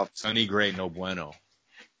Gray goes off. Sonny Gray, no bueno.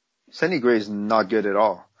 Sonny Gray is not good at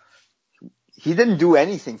all. He didn't do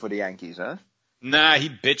anything for the Yankees, huh? Nah, he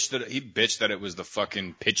bitched that it was the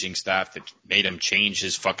fucking pitching staff that made him change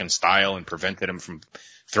his fucking style and prevented him from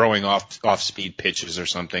throwing off speed pitches or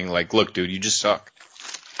something. Like, look, dude, you just suck.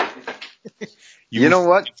 You know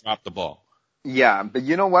what? Drop the ball. Yeah, but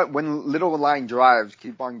you know what? When little line drives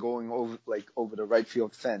keep on going over the right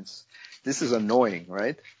field fence, this is annoying,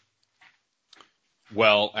 right?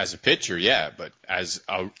 Well, as a pitcher, yeah, but as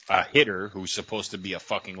a hitter who's supposed to be a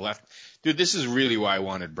fucking left, dude, this is really why I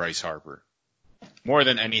wanted Bryce Harper. More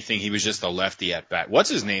than anything, he was just a lefty at bat. What's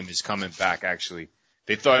his name is coming back, actually.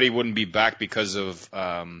 They thought he wouldn't be back because of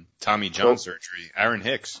Tommy John surgery. Aaron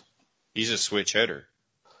Hicks. He's a switch hitter.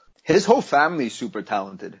 His whole family's super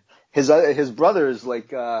talented. His brother is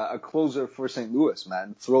like a closer for St. Louis,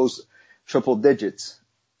 man. Throws triple digits.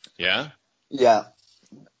 Yeah? Yeah.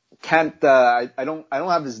 Can't I don't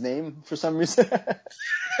have his name for some reason.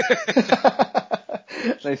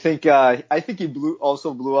 I think he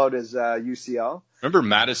also blew out his UCL. Remember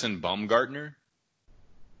Madison Bumgarner?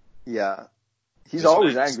 Yeah. He's This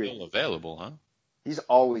always man's angry. Still available, huh? He's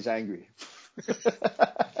always angry.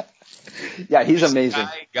 Yeah, he's This amazing.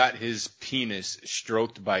 guy got his penis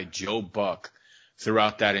stroked by Joe Buck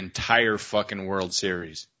throughout that entire fucking World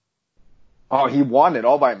Series. Oh, he won it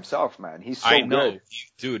all by himself, man. He's so I know, good.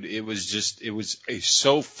 dude. It was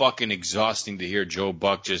so fucking exhausting to hear Joe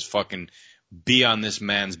Buck just fucking be on this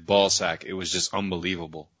man's ballsack. It was just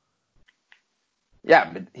unbelievable.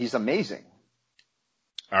 Yeah, but he's amazing.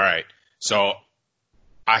 All right, so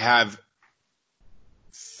I have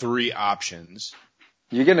 3 options.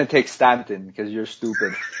 You're gonna take Stanton because you're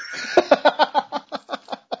stupid.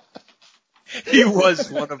 He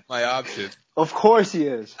was one of my options. Of course he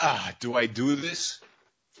is. Do I do this?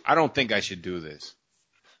 I don't think I should do this.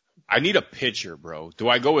 I need a pitcher, bro. Do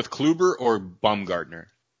I go with Kluber or Bumgarner?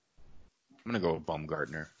 I'm gonna go with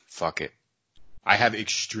Bumgarner. Fuck it. I have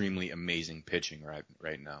extremely amazing pitching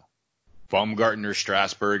right now. Bumgarner,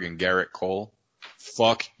 Strasburg, and Garrett Cole.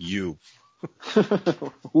 Fuck you.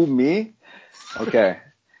 Who, me? Okay.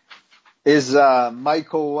 Is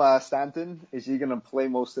Michael Stanton, is he gonna play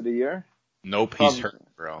most of the year? Nope, he's hurt,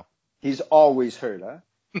 bro. He's always hurt, huh?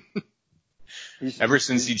 Ever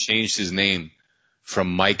since he changed his name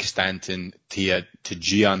from Mike Stanton to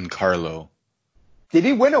Giancarlo. Did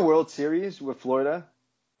he win a World Series with Florida?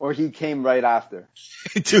 Or he came right after?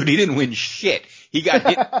 Dude, he didn't win shit. He got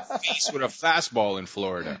hit in the face with a fastball in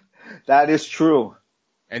Florida. That is true.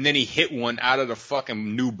 And then he hit one out of the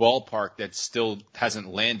fucking new ballpark that still hasn't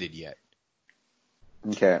landed yet.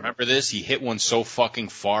 Okay. Remember this? He hit one so fucking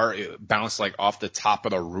far, it bounced like off the top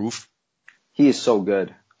of the roof. He is so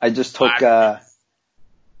good. I just took,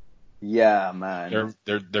 yeah, man.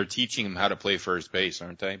 They're teaching him how to play first base,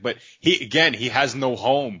 aren't they? But he has no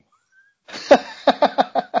home.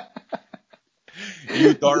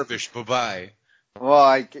 You Darvish, bye-bye. Well,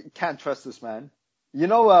 I can't trust this man. You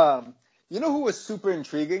know who was super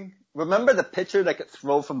intriguing? Remember the pitcher that could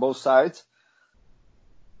throw from both sides?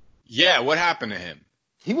 Yeah, what happened to him?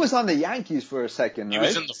 He was on the Yankees for a second, He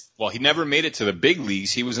right? was he never made it to the big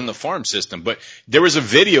leagues. He was in the farm system, but there was a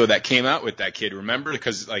video that came out with that kid, remember?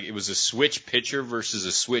 Because like it was a switch pitcher versus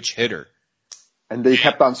a switch hitter. And they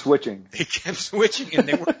kept on switching. They kept switching and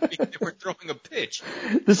they were throwing a pitch.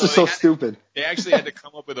 This is so stupid. They actually had to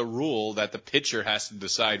come up with a rule that the pitcher has to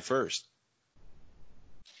decide first.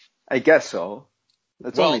 I guess so.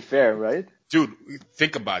 That's only fair, right? Dude,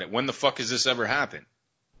 think about it. When the fuck has this ever happened?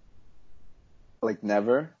 Like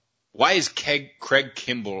never. Why is Craig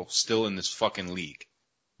Kimbrell still in this fucking league?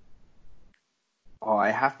 Oh, I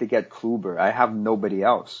have to get Kluber. I have nobody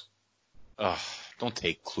else. Ugh, don't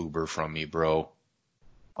take Kluber from me, bro.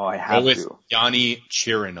 Oh, I have Go with to. Yanni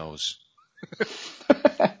Chirinos.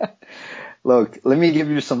 Look, let me give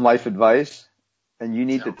you some life advice, and you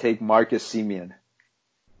need to take Marcus Semien.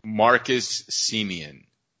 Marcus Semien.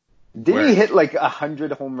 Didn't he hit like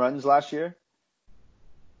 100 home runs last year?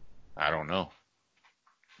 I don't know.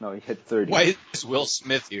 No, he hit 30. Why is Will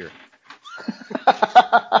Smith here?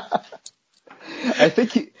 I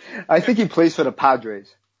think he plays for the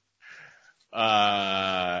Padres.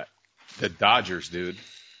 The Dodgers, dude.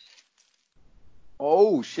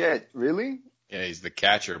 Oh shit, really? Yeah, he's the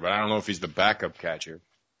catcher, but I don't know if he's the backup catcher.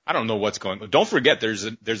 I don't know what's going on. Don't forget there's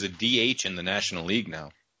a DH in the National League now.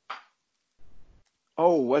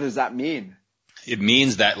 Oh, what does that mean? It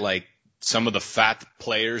means that like some of the fat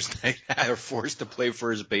players that are forced to play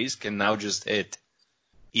first base can now just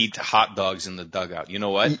eat hot dogs in the dugout. You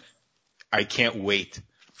know what? I can't wait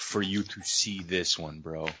for you to see this one,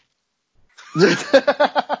 bro.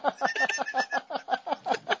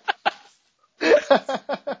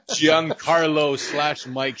 Giancarlo /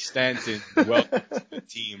 Mike Stanton. Welcome to the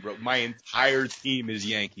team, bro. My entire team is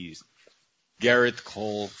Yankees. Garrett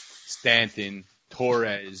Cole, Stanton,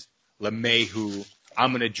 Torres, LeMahieu.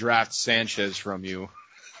 I'm gonna draft Sanchez from you.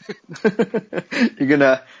 You're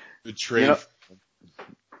gonna The trade.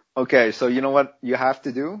 Okay, so you know what you have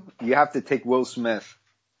to do? You have to take Will Smith.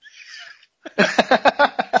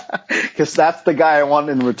 Because that's the guy I want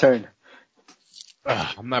in return.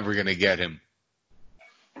 I'm never gonna get him.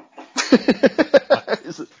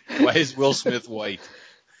 Why is Will Smith white?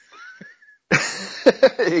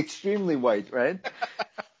 Extremely white, right?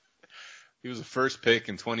 He was the first pick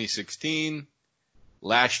in 2016.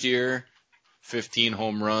 Last year, 15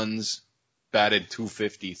 home runs, batted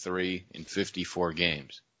 .253 in 54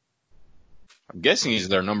 games. I'm guessing he's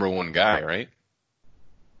their number one guy, right?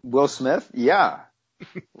 Will Smith? Yeah.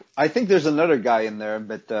 I think there's another guy in there,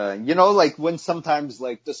 but, like when sometimes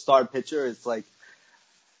like the star pitcher, it's like,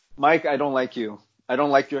 Mike, I don't like you. I don't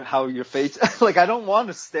like how your face, like I don't want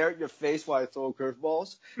to stare at your face while I throw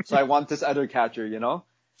curveballs. So I want this other catcher,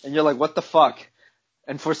 And you're like, what the fuck?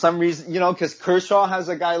 And for some reason, because Kershaw has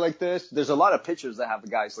a guy like this. There's a lot of pitchers that have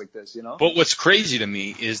guys like this, But what's crazy to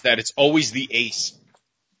me is that it's always the ace.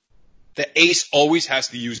 The ace always has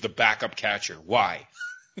to use the backup catcher. Why?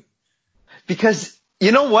 Because,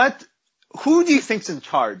 you know what? Who do you think's in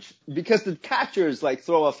charge? Because the catchers like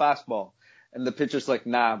throw a fastball and the pitcher's like,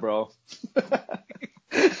 nah, bro.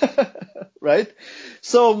 Right?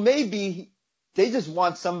 So maybe they just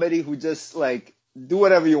want somebody who just like, do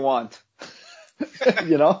whatever you want.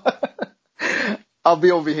 I'll be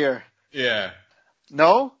over here. Yeah.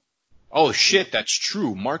 No? Oh shit, that's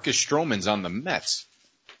true. Marcus Stroman's on the Mets.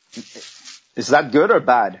 Is that good or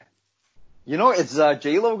bad? Is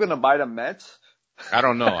J-Lo gonna buy the Mets? I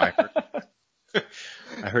don't know. I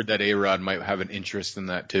heard that A-Rod might have an interest in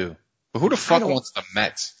that too. But who the fuck wants the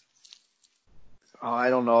Mets? Oh, I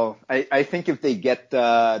don't know. I think if they get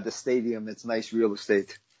the stadium, it's nice real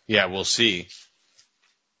estate. Yeah, we'll see.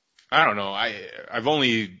 I don't know.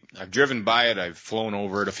 I've driven by it. I've flown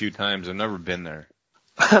over it a few times. I've never been there.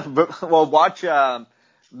 Well, watch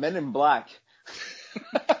Men in Black.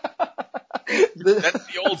 That's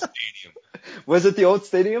the old stadium. Was it the old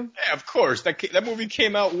stadium? Yeah, of course. That movie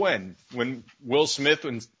came out when? When Will Smith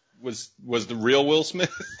was the real Will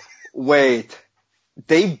Smith? Wait,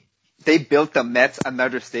 they built the Mets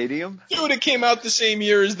another stadium? Dude, it came out the same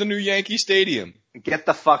year as the new Yankee Stadium. Get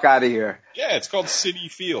the fuck out of here. Yeah, it's called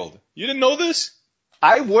Citi Field. You didn't know this?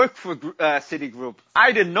 I work for Citigroup.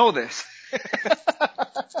 I didn't know this.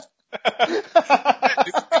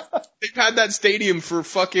 They've had that stadium for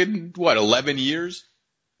fucking, 11 years?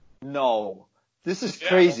 No. This is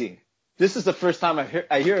crazy. This is the first time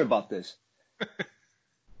I hear about this.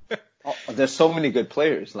 There's so many good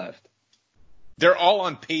players left. They're all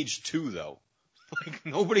on page 2, though. Like,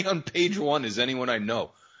 nobody on page 1 is anyone I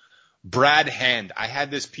know. Brad Hand. I had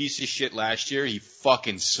this piece of shit last year. He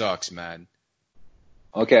fucking sucks, man.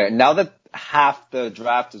 Okay, now that half the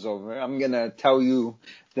draft is over, I'm going to tell you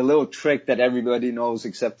the little trick that everybody knows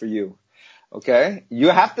except for you. Okay? You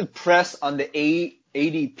have to press on the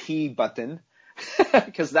ADP button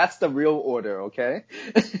because that's the real order, okay?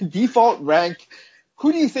 Default rank.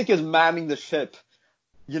 Who do you think is manning the ship?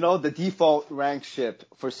 The default rank ship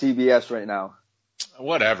for CBS right now.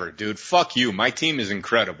 Whatever, dude. Fuck you. My team is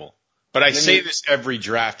incredible. But I say this every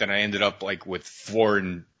draft and I ended up like with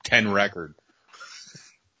 4-10 record.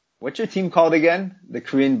 What's your team called again? The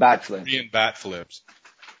Korean Bat Flip. Korean Bat Flips.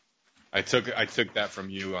 I took that from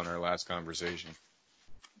you on our last conversation.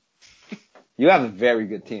 You have a very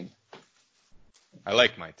good team. I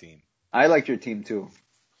like my team. I like your team too.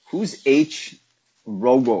 Who's H.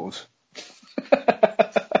 Rogos?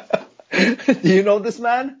 Do you know this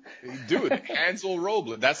man? Dude, Hansel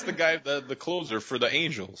Robles. That's the guy, the closer for the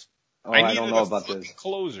Angels. Oh, I don't know about this.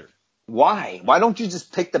 Closer. Why? Why don't you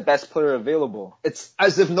just pick the best player available? It's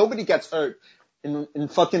as if nobody gets hurt in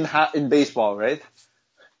baseball, right?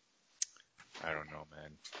 I don't know,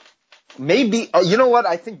 man. Maybe, you know what?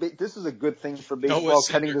 I think this is a good thing for baseball,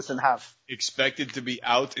 cutting this in half. Expected to be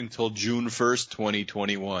out until June 1st,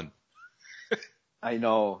 2021. I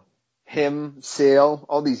know. Him, Sale,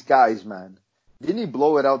 all these guys, man. Didn't he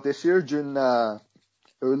blow it out this year during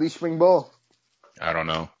early spring ball? I don't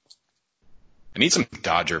know. I need some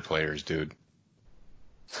Dodger players, dude.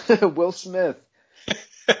 Will Smith.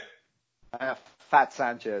 Fat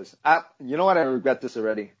Sanchez. You know what? I regret this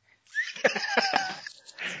already.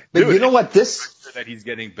 But dude, you know what? That he's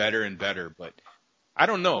getting better and better, but I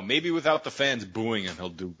don't know. Maybe without the fans booing him, he'll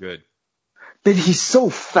do good. But he's so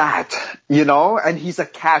fat, and he's a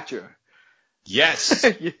catcher. Yes.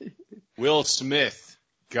 Will Smith.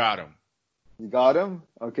 Got him. You got him?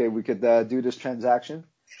 Okay, we could do this transaction.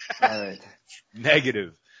 All right.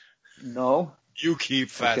 Negative. No? You keep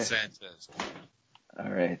Fat Sanchez. All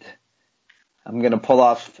right. I'm going to pull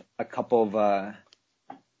off a couple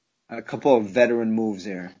of veteran moves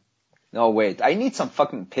here. No, wait. I need some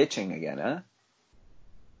fucking pitching again, huh?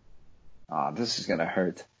 Oh, this is going to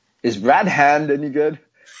hurt. Is Brad Hand any good?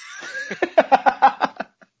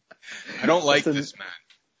 I don't like this man.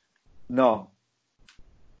 No.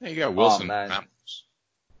 Hey, you got Wilson. Oh, man.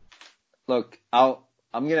 Look, I'm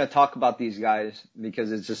going to talk about these guys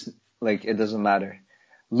because it's just like, it doesn't matter.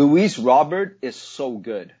 Luis Robert is so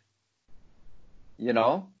good. He's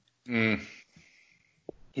going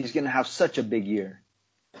to have such a big year.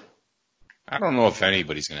 I don't know if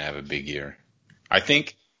anybody's going to have a big year. I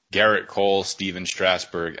think Garrett Cole, Steven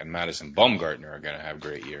Strasburg, and Madison Bumgarner are going to have a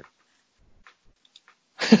great year.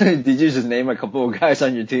 Did you just name a couple of guys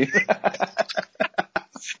on your team?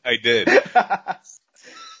 I did.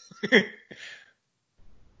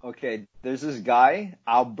 Okay, there's this guy,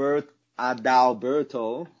 Adalberto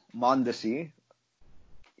Mondesi.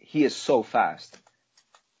 he is so fast.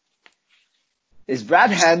 Is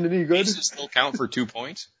Brad Hand any good? Does it still count for 2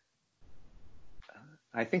 points?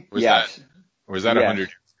 I think Or is yes. Or is that Yes. 100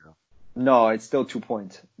 years ago? No, it's still 2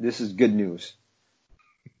 points. This is good news.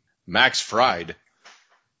 Max Fried.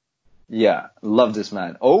 Yeah, love this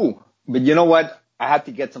man. Oh, but you know what? I had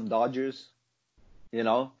to get some Dodgers. You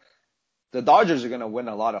know, the Dodgers are gonna win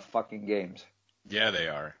a lot of fucking games. Yeah, they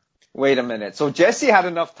are. Wait a minute. So Jesse had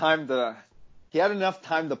enough time to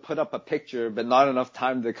put up a picture, but not enough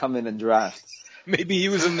time to come in and draft. Maybe he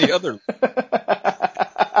was in the other.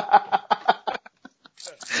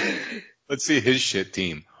 Let's see his shit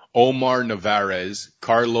team. Omar Narvaez,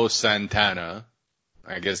 Carlos Santana.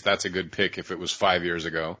 I guess that's a good pick if it was 5 years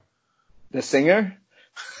ago. The singer?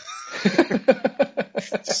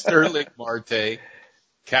 Sterling Marte,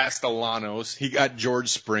 Castellanos. He got George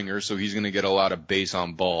Springer, so he's going to get a lot of base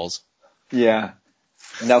on balls. Yeah.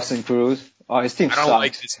 Nelson Cruz. Oh, his team I don't sucks.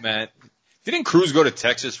 like this, Matt. Didn't Cruz go to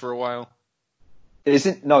Texas for a while? He's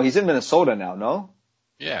in Minnesota now, no?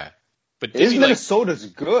 Yeah. But His Minnesota's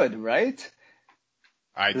good, right?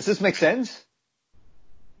 Does this make sense?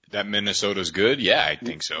 That Minnesota's good? Yeah, I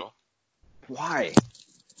think so. Why?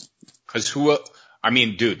 Because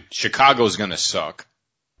dude, Chicago's going to suck.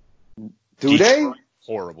 Do they?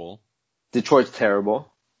 Horrible. Detroit's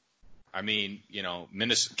terrible. I mean,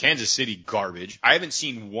 Kansas City garbage. I haven't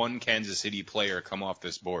seen one Kansas City player come off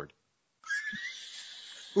this board.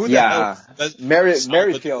 Who the hell?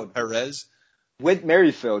 Merrifield. Perez? With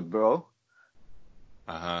Merrifield, bro.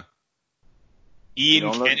 Uh-huh.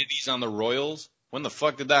 Ian Kennedy's on the Royals? When the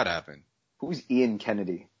fuck did that happen? Who's Ian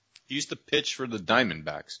Kennedy? He used to pitch for the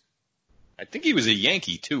Diamondbacks. I think he was a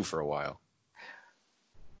Yankee, too, for a while.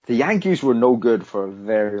 The Yankees were no good for a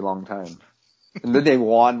very long time. And then they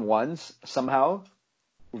won once, somehow,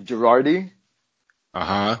 with Girardi.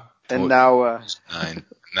 Uh-huh. And now... 9.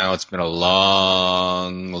 Now it's been a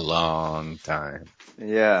long, long time.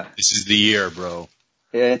 Yeah. This is the year, bro.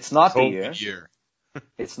 It's not the year. year.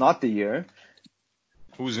 It's not the year.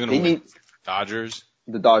 Who's going to win? Dodgers?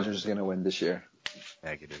 The Dodgers are going to win this year.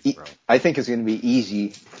 Negative, bro. I think it's going to be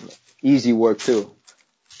easy work too.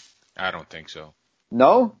 I don't think so.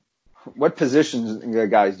 No? What positions,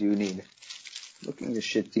 guys, do you need? Look at your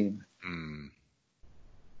shit team.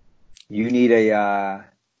 You need a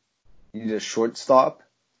shortstop.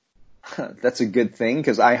 That's a good thing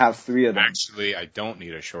because I have 3 of them. Actually, I don't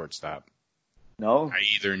need a shortstop. No? I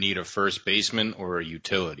either need a first baseman or a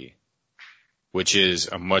utility, which is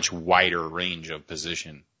a much wider range of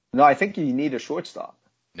position. No, I think you need a shortstop.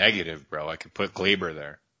 Negative, bro. I could put Glaber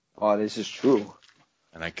there. Oh, this is true.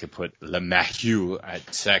 And I could put LeMahieu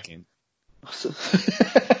at second.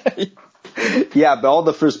 Yeah, but all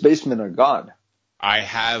the first basemen are gone. I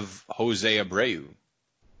have Jose Abreu.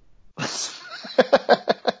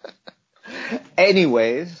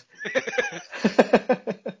 Anyways,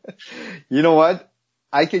 you know what?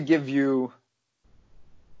 I could give you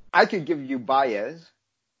Baez.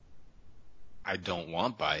 I don't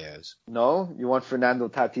want Baez. No? You want Fernando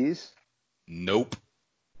Tatis? Nope.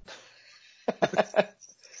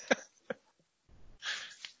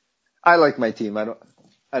 I like my team.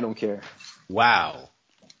 I don't care. Wow.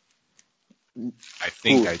 I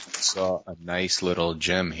think I saw a nice little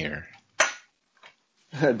gem here.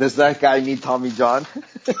 Does that guy need Tommy John?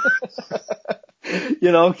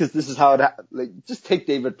 Because this is how just take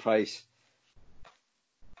David Price.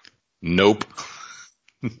 Nope.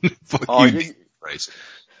 Fuck you, David Price.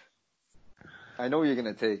 I know you're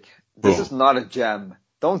going to take. This is not a gem.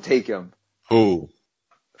 Don't take him. Who?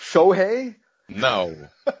 Shohei? No.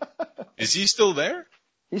 Is he still there?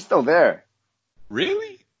 He's still there.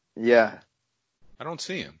 Really? Yeah. I don't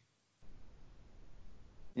see him.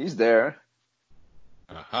 He's there.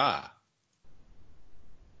 Aha.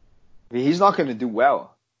 I mean, he's not going to do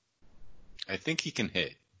well. I think he can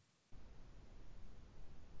hit.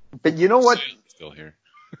 But you know what? Still here.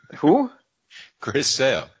 Who? Chris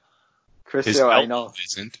Sale. Chris His Sale, I know.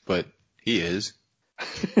 Isn't, but he is.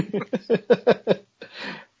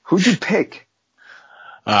 Who'd you pick?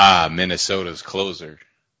 Minnesota's closer.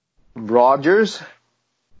 Rogers?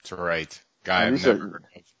 That's right. Guy I've never heard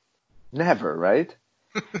of. Never, right?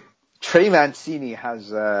 Trey Mancini has,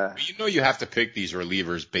 You have to pick these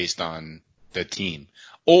relievers based on the team.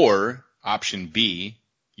 Or, option B,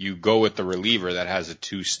 you go with the reliever that has a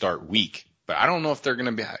 2-start week. But I don't know if that's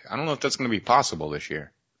going to be possible this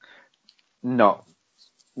year. No.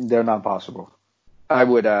 They're not possible.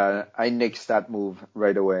 I nix that move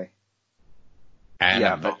right away.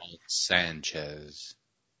 Anibal Sanchez.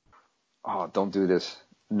 Oh, don't do this.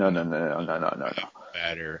 No.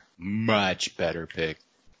 Better, much better pick.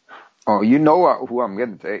 Oh, you know who I'm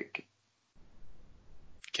gonna take.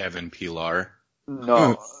 Kevin Pillar.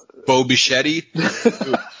 No. Bo Bichetti.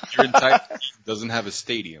 Dude, your entire team doesn't have a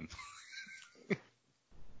stadium.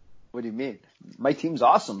 What do you mean? My team's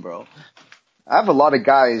awesome, bro. I have a lot of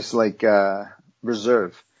guys like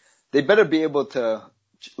reserve. They better be able to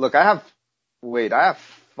look. I have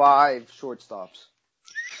 5 shortstops.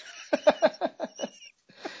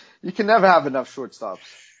 You can never have enough shortstops.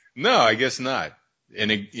 No, I guess not. In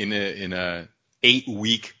a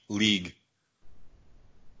 8-week league.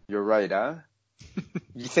 You're right, huh?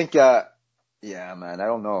 You think? Yeah, man. I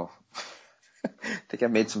don't know. I think I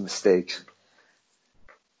made some mistakes.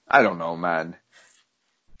 I don't know, man.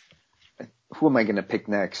 Who am I gonna pick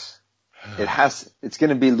next? It's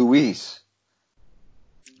gonna be Luis.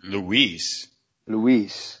 Luis.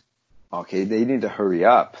 Okay, they need to hurry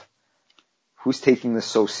up. Who's taking this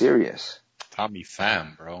so serious? Tommy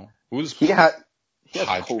Pham, bro. He has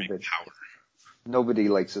Padre COVID. Power? Nobody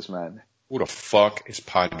likes this man. Who the fuck is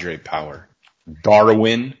Padre Power?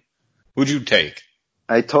 Darwin? Who'd you take?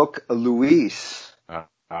 I took Luis.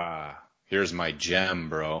 Here's my gem,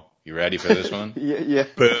 bro. You ready for this one? Yeah.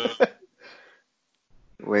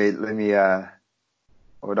 Wait, let me,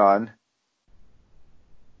 hold on.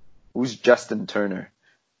 Who's Justin Turner?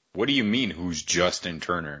 What do you mean, who's Justin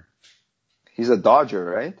Turner? He's a Dodger,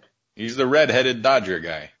 right? He's the red-headed Dodger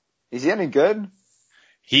guy. Is he any good?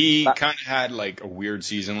 He kind of had like a weird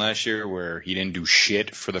season last year where he didn't do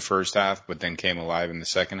shit for the first half, but then came alive in the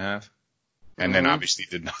second half. And then obviously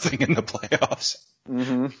did nothing in the playoffs.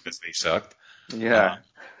 Because they sucked. Yeah.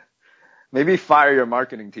 Maybe fire your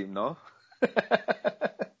marketing team, no?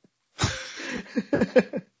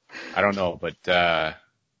 I don't know, but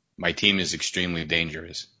my team is extremely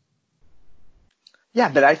dangerous. Yeah,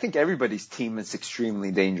 but I think everybody's team is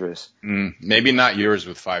extremely dangerous. Maybe not yours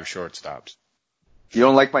with 5 shortstops. You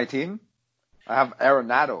don't like my team? I have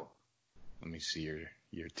Arenado. Let me see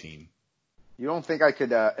your team. You don't think I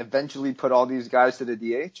could eventually put all these guys to the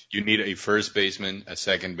DH? You need a first baseman, a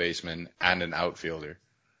second baseman, and an outfielder.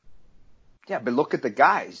 Yeah, but look at the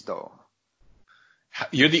guys, though.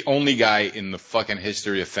 You're the only guy in the fucking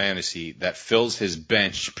history of fantasy that fills his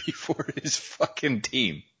bench before his fucking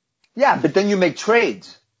team. Yeah, but then you make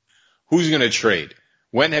trades. Who's going to trade?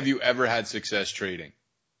 When have you ever had success trading?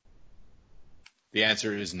 The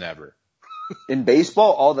answer is never. In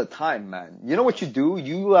baseball, all the time, man. You know what you do?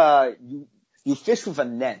 You fish with a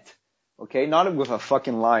net, okay? Not with a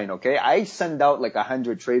fucking line, okay? I send out like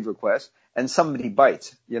 100 trade requests and somebody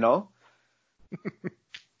bites, you know?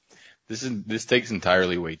 This takes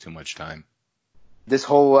entirely way too much time. This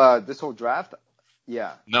whole draft?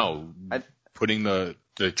 Yeah. No, putting the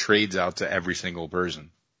trades out to every single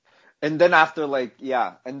person. And then after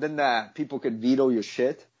and then people could veto your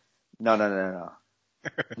shit. No.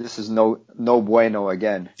 This is no bueno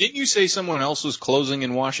again. Didn't you say someone else was closing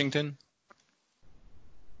in Washington?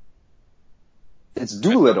 It's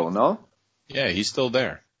Doolittle, no? Yeah, he's still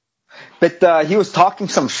there. But he was talking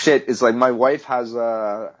some shit. It's like, my wife has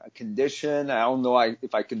a condition. I don't know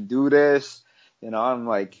if I can do this. You know, I'm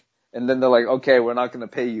like, and then they're like, okay, we're not going to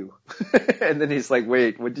pay you. And then he's like,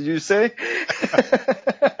 wait, what did you say?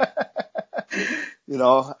 You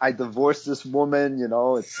know, I divorced this woman, you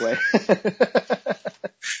know, it's like,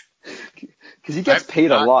 cause he gets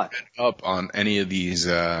paid a lot. Up on any of these,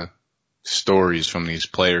 stories from these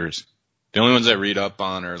players. The only ones I read up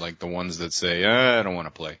on are like the ones that say, I don't want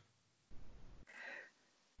to play.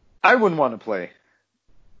 I wouldn't want to play.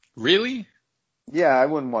 Really? Yeah, I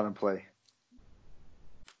wouldn't want to play.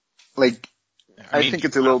 Like, I think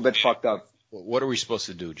it's a little bit fucked up. What are we supposed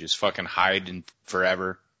to do? Just fucking hide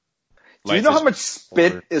forever? Do you know how much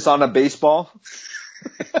spit is on a baseball?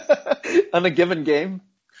 On a given game?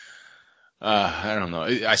 I don't know.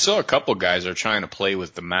 I saw a couple guys are trying to play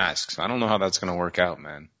with the masks. I don't know how that's going to work out,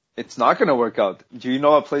 man. It's not going to work out. Do you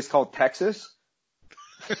know a place called Texas?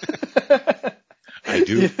 I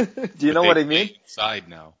do. Do you know what I mean? Inside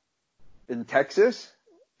now. In Texas?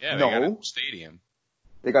 Yeah, they got a stadium.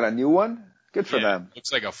 They got a new one? Good for them.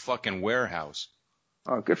 Looks like a fucking warehouse.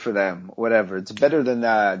 Oh, good for them. Whatever. It's better than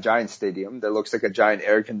Giant Stadium that looks like a giant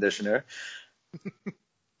air conditioner.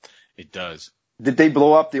 It does. Did they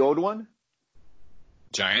blow up the old one?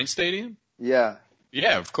 Giant Stadium? Yeah.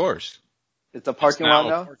 Yeah, of course. It's a parking lot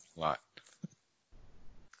now? Parking lot.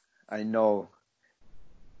 I know.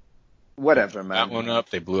 Whatever, man. That one up.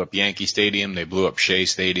 They blew up Yankee Stadium. They blew up Shea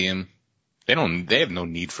Stadium. They have no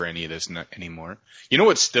need for any of this anymore. You know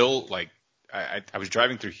what's still like, I was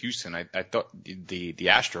driving through Houston. I thought the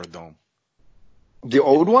Astrodome. The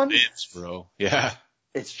old one? It's, bro. Yeah.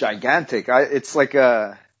 It's gigantic. It's like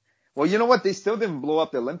a, Well, you know what? They still didn't blow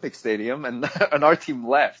up the Olympic Stadium, and and our team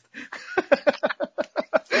left.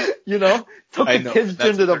 You know, took I the know. kids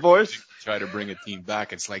That's during the what they're divorce. doing to try to bring a team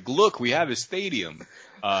back. It's like, look, we have a stadium.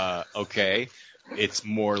 Okay. It's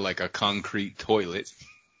more like a concrete toilet.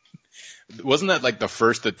 Wasn't that like the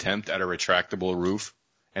first attempt at a retractable roof?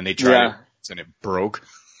 And they tried Yeah, it and it broke.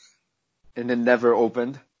 and it never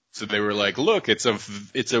opened. So they were like, look, it's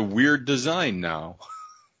a weird design now.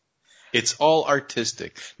 It's all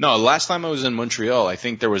artistic. No, last time I was in Montreal, I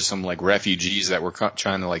think there was some like refugees that were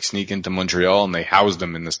trying to like sneak into Montreal and they housed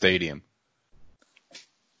them in the stadium.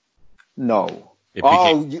 No. It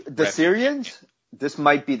Oh, became the Syrians? This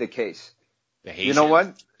might be the case. the Haitians. You know what?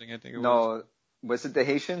 I think it was. No. Was it the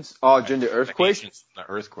Haitians? Oh, during the The earthquake? Haitians, the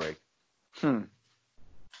earthquake.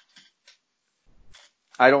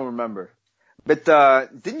 I don't remember. But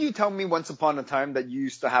didn't you tell me once upon a time that you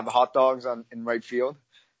used to have hot dogs in right field?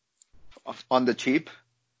 On the cheap?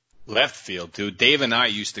 Left field, dude. Dave and I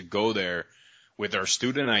used to go there with our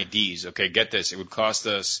student IDs. Okay, get this. It would cost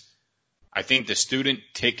us, I think the student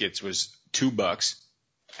tickets was $2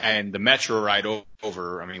 and the metro ride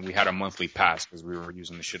over. I mean, we had a monthly pass because we were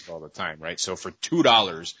using the shit all the time, right? So for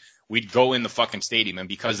 $2, we'd go in the fucking stadium, and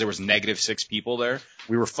because there was -6 people there,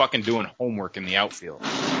 we were fucking doing homework in the outfield.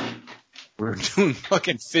 We were doing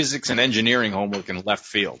fucking physics and engineering homework in left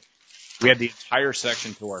field. We had the entire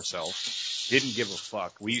section to ourselves. Didn't give a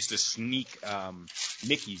fuck. We used to sneak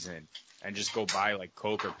Mickey's in and just go buy like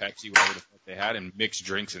Coke or Pepsi, whatever the fuck they had, and mix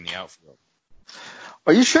drinks in the outfield.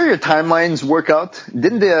 Are you sure your timelines work out?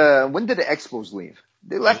 When did the Expos leave?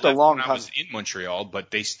 They left a long when time. I was in Montreal,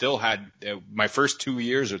 but they still had my first 2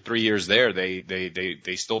 years or 3 years there.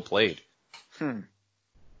 They still played.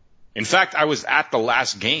 In fact, I was at the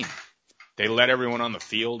last game. They let everyone on the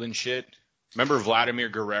field and shit. Remember Vladimir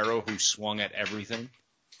Guerrero who swung at everything?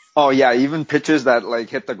 Oh yeah, even pitches that like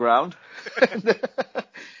hit the ground.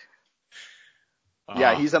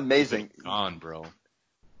 Yeah, he's amazing. Gone, bro.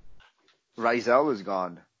 Rizal is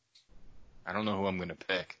gone. I don't know who I'm gonna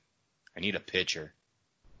pick. I need a pitcher.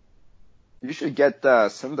 You should get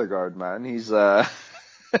Syndergaard, man. He's Ooh,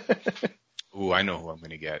 I know who I'm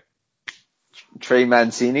gonna get. Trey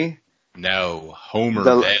Mancini. No, Homer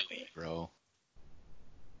Bailey, bro.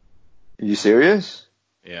 Are you serious?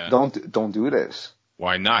 Yeah. Don't do this.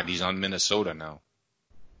 Why not? He's on Minnesota now.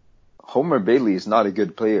 Homer Bailey is not a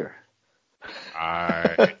good player.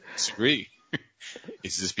 I disagree.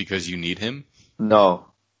 Is this because you need him?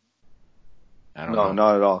 No. I don't know.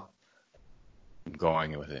 Not at all. I'm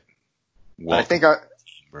going with it.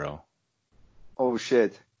 Bro. Oh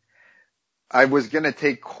shit. I was gonna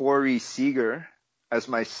take Corey Seager as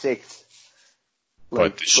my 6th.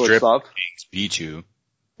 But the Stripper Kings beat you.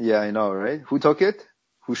 Yeah, I know, right? Who took it?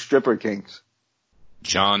 Who's Stripper Kings?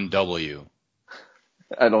 John W.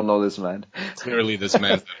 I don't know this man. Clearly this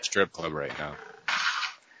man's at a strip club right now.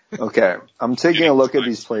 Okay, I'm taking a look at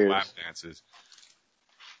these players. Lap dances.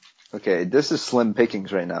 Okay, this is slim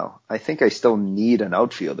pickings right now. I think I still need an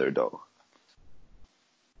outfielder though.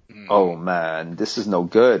 Oh man, this is no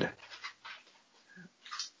good.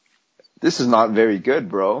 This is not very good,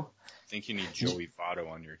 bro. I think you need Joey Votto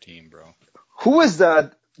on your team, bro. Who is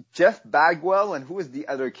the Jeff Bagwell and who is the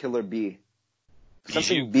other killer B?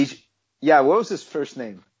 Something B. Yeah, what was his first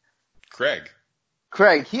name? Craig.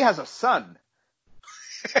 Craig. He has a son.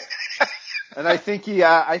 And I think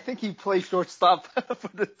he plays shortstop for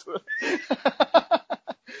the tour.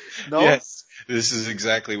 No? Yes. This is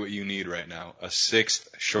exactly what you need right now. A 6th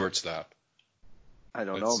shortstop. I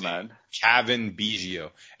don't know, man. Kevin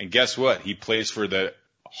Biggio. And guess what? He plays for the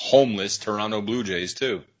homeless Toronto Blue Jays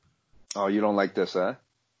too. Oh, you don't like this, huh?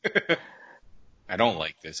 I don't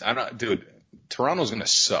like this. Dude, Toronto's gonna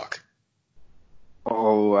suck.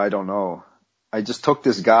 Oh, I don't know. I just took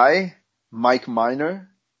this guy, Mike Minor.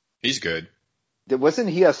 He's good. Wasn't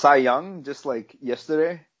he a Cy Young just like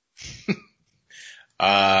yesterday?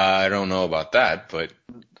 I don't know about that, but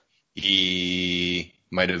he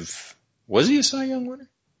might have. Was he a Cy Young winner?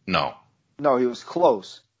 No. No, he was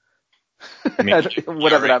close. I mean,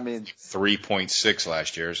 whatever that means. 3.6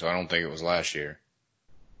 last year, so I don't think it was last year.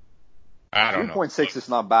 I don't know. 3.6 is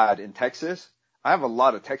not bad in Texas. I have a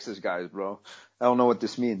lot of Texas guys, bro. I don't know what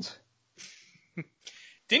this means.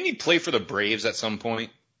 Didn't he play for the Braves at some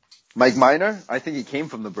point? Mike Minor? I think he came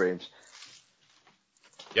from the Braves.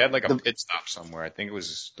 He had like a pit stop somewhere. I think it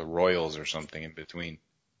was the Royals or something in between.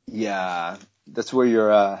 Yeah, that's where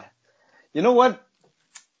you're, you know what?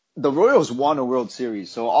 The Royals won a World Series,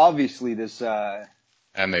 so obviously this, and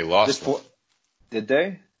they lost one. Did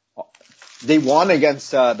they? They won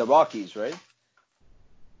against, the Rockies, right?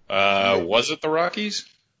 Was it the Rockies?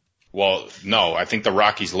 Well, no, I think the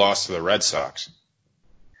Rockies lost to the Red Sox.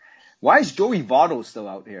 Why is Joey Votto still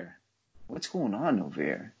out here? What's going on over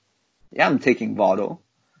here? Yeah, I'm taking Votto.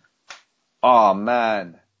 Oh,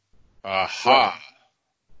 man. Aha.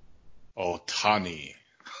 Ohtani.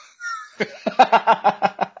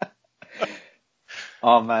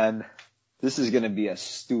 Oh, man. This is going to be a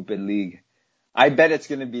stupid league. I bet it's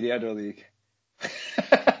going to be the other league.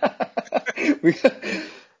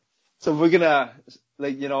 So we're going to,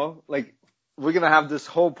 we're going to have this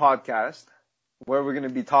whole podcast where we're going to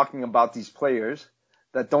be talking about these players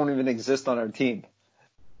that don't even exist on our team.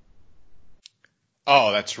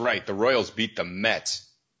 Oh, that's right. The Royals beat the Mets.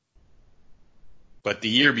 But the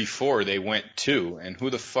year before they went 2, and who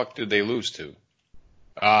the fuck did they lose to?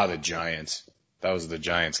 The Giants. That was the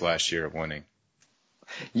Giants last year of winning.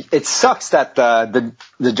 It sucks that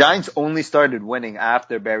the Giants only started winning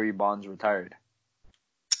after Barry Bonds retired.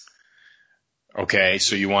 Okay,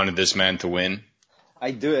 so you wanted this man to win?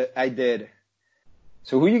 I did.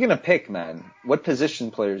 So who are you gonna pick, man? What position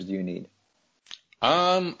players do you need?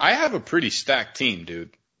 I have a pretty stacked team, dude.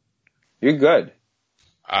 You're good.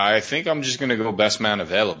 I think I'm just gonna go best man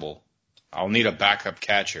available. I'll need a backup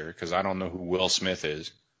catcher because I don't know who Will Smith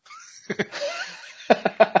is.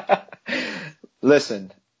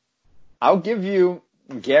 Listen, I'll give you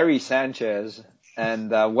Gary Sanchez and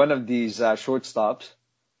one of these shortstops.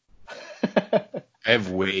 I have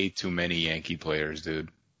way too many Yankee players, dude.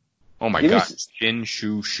 Oh my Give me God, Shin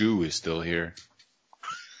Shu is still here.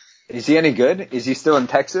 Is he any good? Is he still in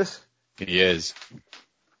Texas? He is.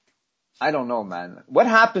 I don't know, man. What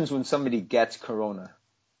happens when somebody gets corona?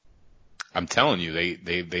 I'm telling you,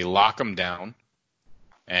 they lock him down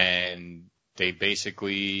and they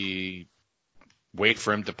basically wait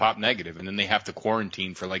for him to pop negative, and then they have to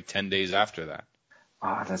quarantine for like 10 days after that.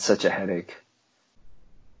 Ah, that's such a headache.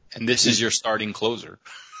 And this is your starting closer.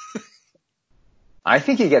 I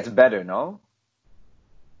think he gets better, no?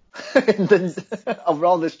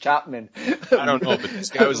 Aroldis Chapman. I don't know, but this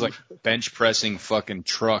guy was like bench pressing fucking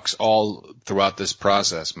trucks all throughout this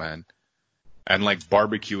process, man. And like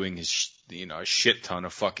barbecuing his, a shit ton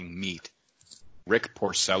of fucking meat. Rick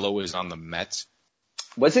Porcello is on the Mets.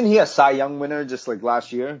 Wasn't he a Cy Young winner just like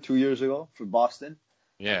last year, 2 years ago for Boston?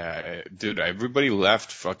 Yeah, dude, everybody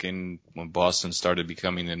left fucking when Boston started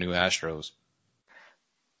becoming the new Astros.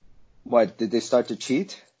 What, did they start to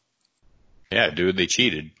cheat? Yeah, dude, they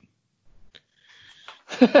cheated.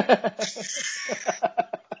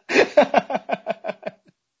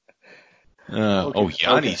 Oh,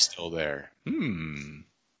 Yanni's still there.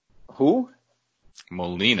 Who?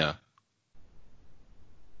 Molina.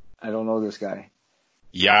 I don't know this guy.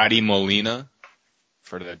 Yadi Molina.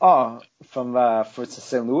 From for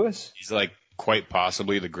St. Louis? He's like quite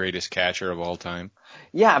possibly the greatest catcher of all time.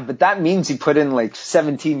 Yeah, but that means he put in like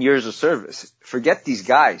 17 years of service. Forget these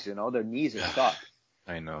guys, their knees are stuck.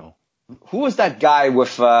 I know. Who was that guy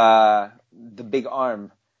with the big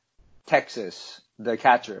arm? Texas, the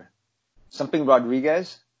catcher. Something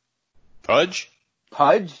Rodriguez? Pudge?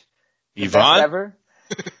 Ivan? Best ever?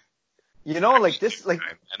 Like this, like.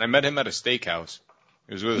 And I met him at a steakhouse.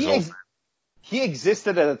 He was with his old friend. He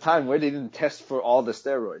existed at a time where they didn't test for all the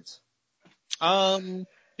steroids.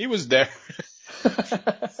 He was there.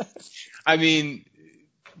 I mean,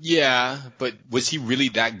 yeah, but was he really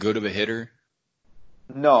that good of a hitter?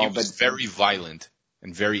 No, he was very violent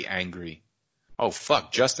and very angry. Oh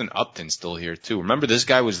fuck, Justin Upton's still here too. Remember this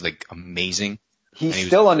guy was like amazing? He's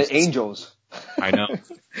still on the Angels. I know.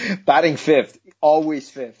 Batting fifth. Always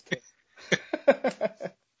fifth.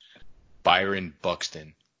 Byron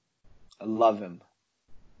Buxton. I love him.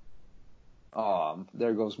 Oh,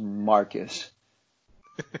 there goes Marcus.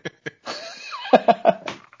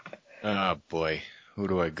 Oh boy. Who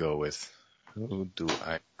do I go with?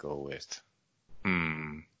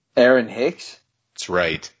 Aaron Hicks? That's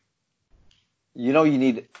right. You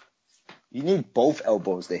need both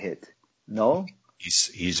elbows to hit. No?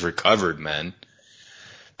 He's recovered, man.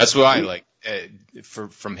 That's what I like.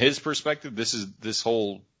 From his perspective, this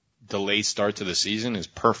whole delayed start to the season is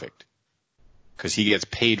perfect. Because he gets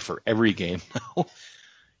paid for every game now.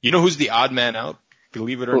 You know who's the odd man out,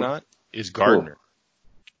 believe it or not? Is Gardner.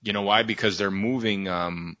 You know why? Because they're moving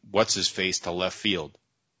what's-his-face to left field.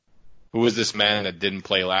 Who was this man that didn't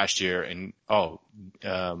play last year? And Gio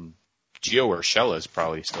Urshela is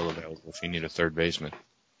probably still available if you need a third baseman.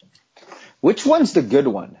 Which one's the good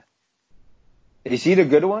one? Is he the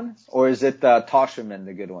good one? Or is it Tosherman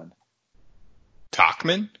the good one?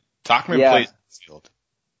 Tauchman? Tauchman plays in the field.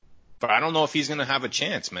 But I don't know if he's going to have a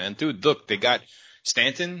chance, man. Dude, look, they got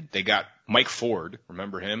Stanton. They got Mike Ford.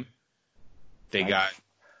 Remember him? They got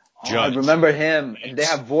Oh, I remember him. And they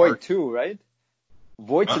have Voigt too, right?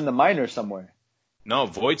 Voigt's in the minors somewhere. No,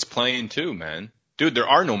 Voigt's playing too, man. Dude, there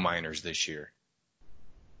are no minors this year.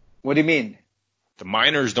 What do you mean? The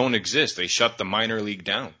minors don't exist. They shut the minor league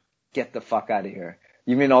down. Get the fuck out of here.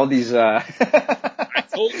 You mean all these, I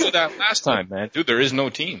told you that last time, man. Dude, there is no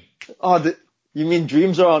team. Oh, you mean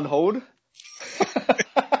dreams are on hold?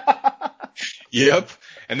 Yep.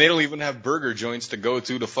 And they don't even have burger joints to go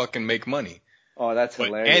to fucking make money. Oh, that's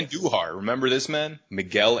hilarious. Andujar. Remember this man?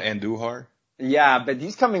 Miguel Andujar? Yeah, but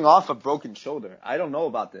he's coming off a broken shoulder. I don't know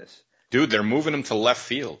about this. Dude, they're moving him to left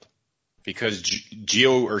field because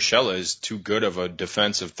Gio Urshela is too good of a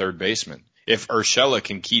defensive third baseman. If Urshela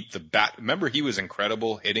can keep the bat, remember he was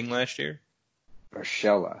incredible hitting last year?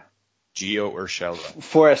 Urshela. Gio Urshela.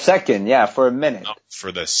 For a second, yeah, for a minute. No,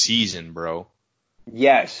 for the season, bro.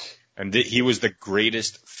 Yes. And he was the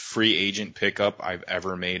greatest free agent pickup I've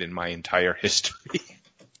ever made in my entire history.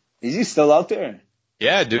 Is he still out there?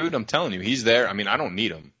 Yeah, dude, I'm telling you, he's there. I mean, I don't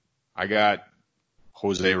need him. I got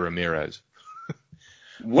Jose Ramirez.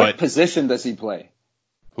 What position does he play?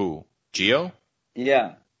 Who? Gio?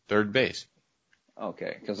 Yeah. Third base.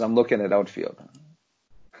 Okay, because I'm looking at outfield.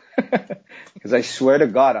 Because I swear to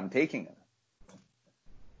God, I'm taking him.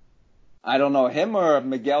 I don't know, him or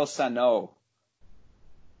Miguel Sano.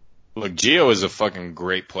 Look, Gio is a fucking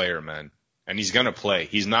great player, man. And he's gonna play.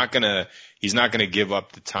 He's not gonna give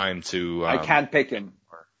up the time to, I can't pick him.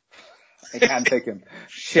 I can't pick him.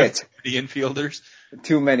 Shit. The infielders?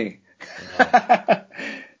 Too many.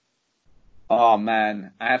 Oh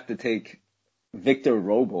man, I have to take Victor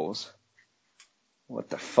Robles. What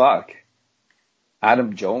the fuck?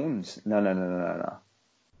 Adam Jones? No.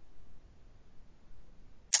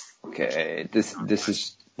 Okay, this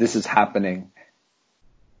is happening.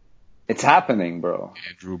 It's happening, bro.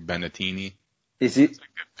 Andrew Benattini. Is he?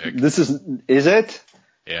 Is it?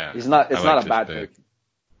 Yeah. It's not a bad pick.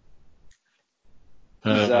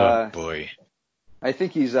 Oh boy. I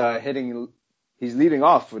think he's leading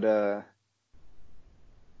off for the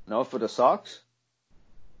Sox.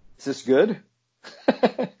 Is this good?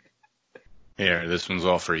 Here, this one's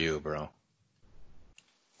all for you, bro.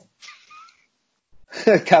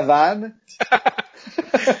 Cavan?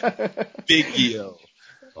 Big Gio.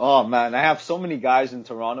 Oh man, I have so many guys in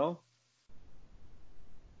Toronto.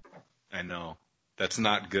 I know. That's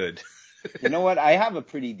not good. You know what? I have a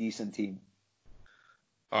pretty decent team.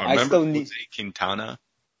 Oh, remember Jose Quintana?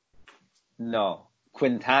 No.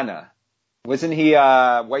 Quintana. Wasn't he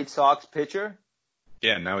a White Sox pitcher?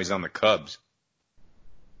 Yeah, now he's on the Cubs.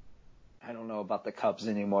 I don't know about the Cubs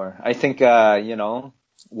anymore. I think,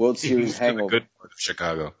 World Series hangover. The good part of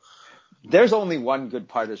Chicago. There's only one good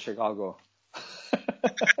part of Chicago.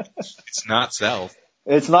 It's not south.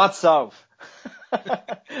 It's not south.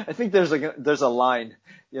 I think there's a line,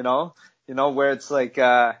 where it's like,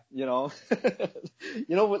 when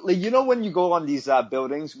you go on these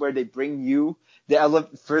buildings where they bring you, the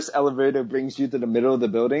first elevator brings you to the middle of the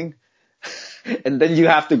building, and then you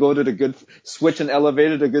have to go to switch an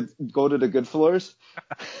elevator to go to the good floors.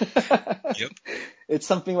 Yep. It's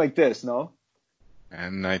something like this, no?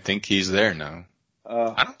 And I think he's there now.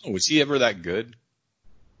 I don't know. Was he ever that good?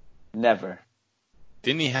 Never.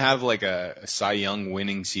 Didn't he have like a Cy Young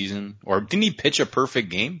winning season? Or didn't he pitch a perfect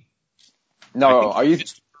game? No, are you?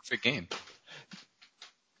 Pitched a perfect game.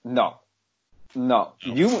 No.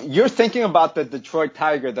 You're thinking about the Detroit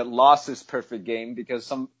Tiger that lost his perfect game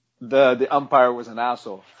because the umpire was an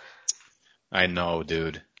asshole. I know,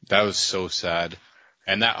 dude. That was so sad.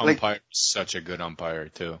 And that umpire is such a good umpire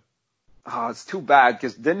too. Oh, it's too bad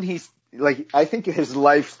because then I think his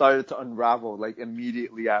life started to unravel like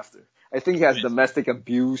immediately after. I think he has domestic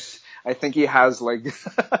abuse. I think he has like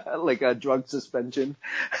a drug suspension.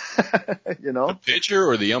 The pitcher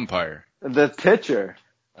or the umpire? The pitcher.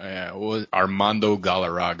 Yeah, Armando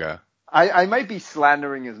Galarraga. I might be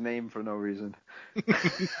slandering his name for no reason.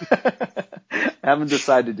 I haven't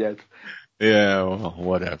decided yet. Yeah, well,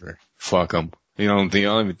 whatever. Fuck him. I don't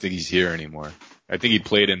even think he's here anymore. I think he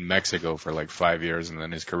played in Mexico for like 5 years and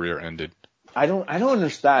then his career ended. I don't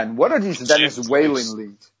understand. What are these Venezuelan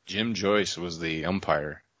leagues? Jim Joyce was the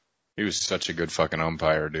umpire. He was such a good fucking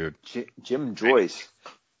umpire, dude. Jim Joyce.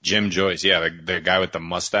 Jim Joyce, yeah, the guy with the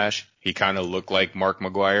mustache. He kind of looked like Mark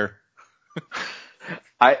McGwire.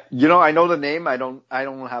 I know the name. I don't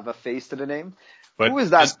have a face to the name. But who is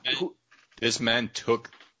that? This man took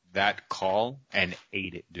that call and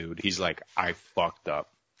ate it, dude. He's like, I fucked up.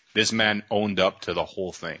 This man owned up to the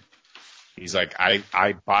whole thing. He's like,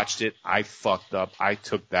 I botched it. I fucked up. I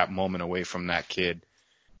took that moment away from that kid.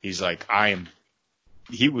 He's like,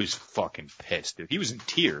 he was fucking pissed, dude. He was in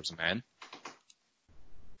tears, man.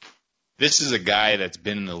 This is a guy that's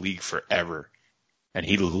been in the league forever, and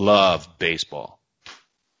he loved baseball.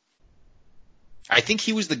 I think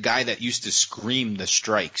he was the guy that used to scream the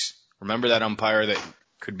strikes. Remember that umpire that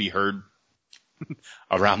could be heard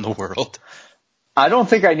around the world? I don't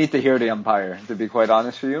think I need to hear the umpire, to be quite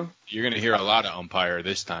honest with you. You're going to hear a lot of umpire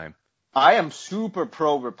this time. I am super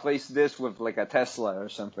pro replace this with like a Tesla or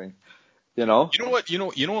something. You know? You know what? You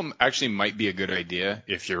know what actually might be a good idea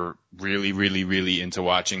if you're really, really, really into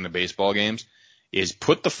watching the baseball games is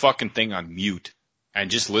put the fucking thing on mute and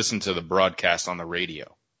just listen to the broadcast on the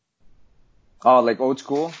radio. Oh, like old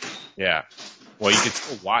school? Yeah. Well, you can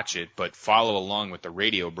still watch it, but follow along with the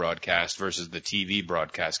radio broadcast versus the TV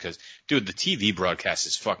broadcast. Because, dude, the TV broadcast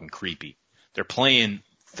is fucking creepy. They're playing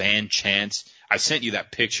fan chants. I sent you that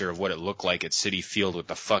picture of what it looked like at Citi Field with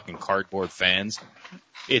the fucking cardboard fans.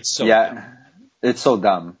 It's so dumb. It's so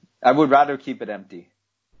dumb. I would rather keep it empty.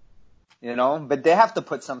 You know? But they have to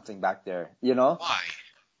put something back there, you know? Why?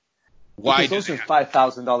 Why? Because those are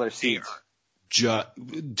 $5,000 seats.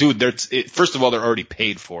 Dude, first of all, they're already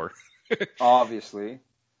paid for. Obviously.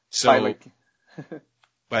 So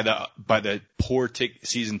by the poor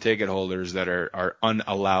season ticket holders that are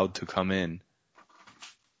unallowed to come in.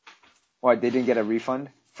 Why, they didn't get a refund?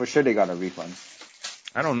 For sure they got a refund.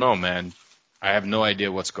 I don't know, man. I have no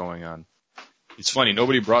idea what's going on. It's funny,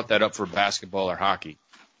 nobody brought that up for basketball or hockey.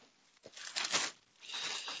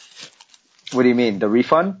 What do you mean? The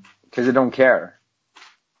refund? Because they don't care.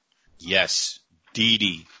 Yes.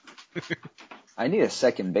 Didi. I need a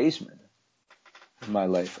second baseman in my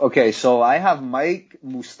life. Okay, so I have Mike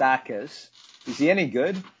Moustakas. Is he any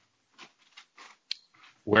good?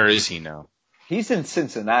 Where is he now? He's in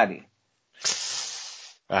Cincinnati.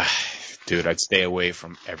 Dude, I'd stay away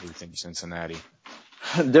from everything Cincinnati.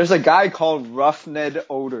 There's a guy called Rough Ned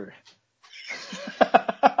Oder.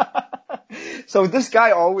 So this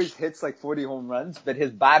guy always hits like 40 home runs, but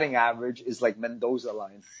his batting average is like Mendoza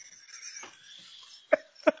line.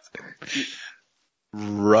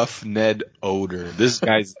 Rough Ned Oder. This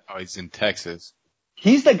guy's he's in Texas.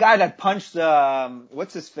 He's the guy that punched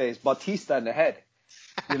what's his face, Bautista in the head.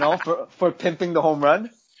 You know, for pimping the home run.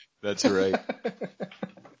 That's right.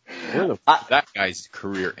 That guy's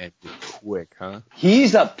career ended quick, huh?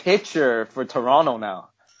 He's a pitcher for Toronto now.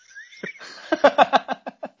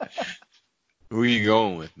 Who are you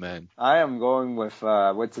going with, man? I am going with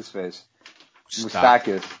what's his face?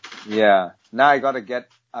 Moustakas. Yeah. Now I gotta get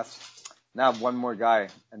us. Now one more guy,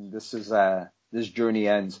 and this journey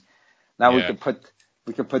ends. Now we could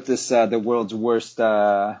put this the world's worst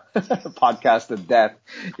podcast to death.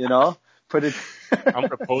 You know, put it. I'm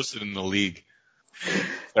gonna post it in the league.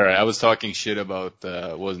 All right, I was talking shit about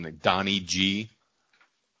wasn't it Donnie G?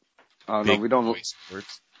 Oh no, we don't.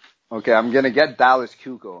 Sports. Okay, I'm gonna get Dallas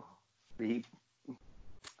Keuchel.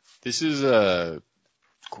 This is a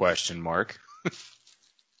question mark.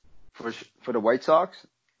 For the White Sox?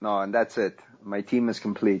 No, and that's it. My team is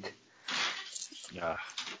complete. Yeah.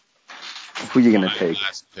 Who are you gonna take?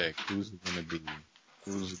 Last pick. Who's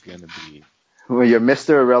gonna be? Well, you're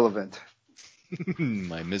Mr. Irrelevant.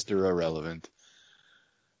 My Mr. Irrelevant.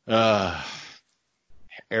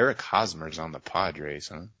 Eric Hosmer's on the Padres,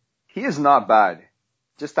 huh? He is not bad.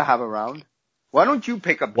 Just to have around. Why don't you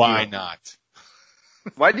pick up Gio? Why not?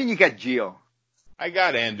 Why didn't you get Gio? I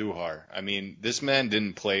got Andujar. I mean, this man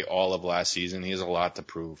didn't play all of last season. He has a lot to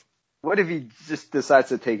prove. What if he just decides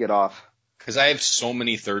to take it off? Because I have so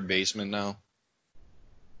many third basemen now.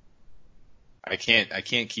 I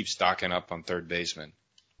can't keep stocking up on third baseman.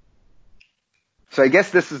 So I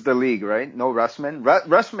guess this is the league, right? No Russman?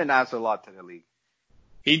 Russman adds a lot to the league.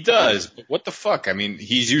 He does, but what the fuck? I mean,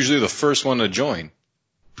 he's usually the first one to join.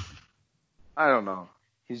 I don't know.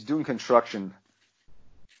 He's doing construction.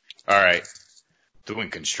 All right.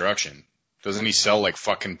 Doing construction. Doesn't he sell like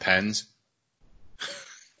fucking pens?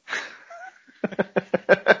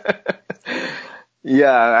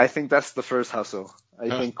 Yeah, I think that's the first hustle. I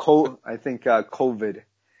think COVID.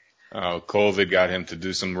 Oh, COVID got him to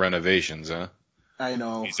do some renovations, huh? I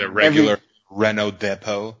know. He's a regular Reno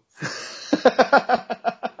depot.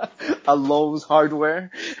 A Lowe's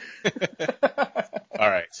Hardware. All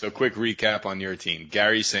right, so quick recap on your team.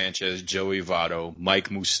 Gary Sanchez, Joey Votto, Mike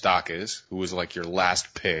Moustakas, who was like your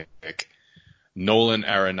last pick, Nolan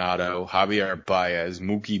Arenado, Javier Baez,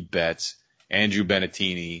 Mookie Betts, Andrew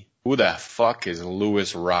Benattini. Who the fuck is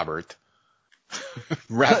Luis Robert?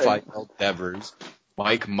 Rafael Devers,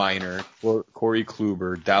 Mike Minor, Corey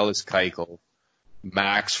Kluber, Dallas Keuchel,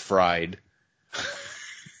 Max Fried,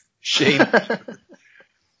 Shane,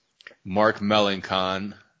 Mark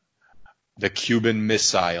Melancon, the Cuban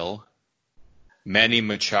Missile, Manny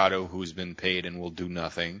Machado, who's been paid and will do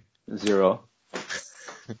nothing, 0.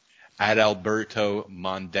 Adalberto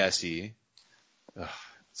Mondesi. Ugh,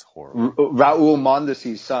 it's horrible. Raul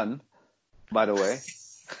Mondesi's son, by the way.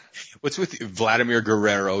 What's with Vladimir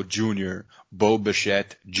Guerrero Jr., Bo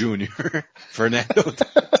Bichette Jr., Fernando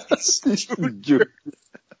Tatis Jr.?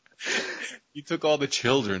 You took all the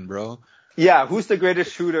children, bro. Yeah, who's the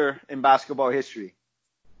greatest shooter in basketball history?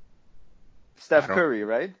 Steph Curry,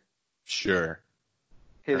 right? Sure.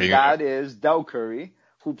 His dad is Del Curry,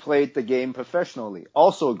 who played the game professionally.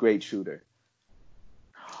 Also a great shooter.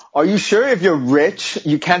 Are you sure if you're rich,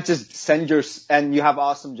 you can't just and you have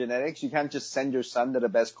awesome genetics, you can't just send your son to the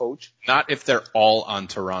best coach? Not if they're all on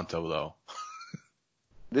Toronto, though.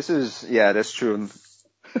 That's true.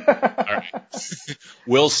 All right.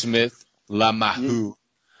 Will Smith, Lamahu.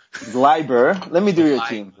 Gleiber, let me do your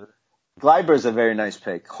team. Gleiber is a very nice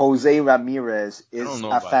pick. Jose Ramirez is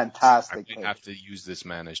a fantastic pick. I have to use this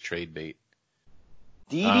man as trade bait.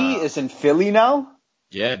 Didi is in Philly now?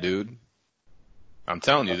 Yeah, dude. I'm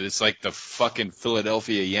telling you, it's like the fucking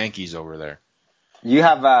Philadelphia Yankees over there. You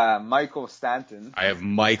have Michael Stanton. I have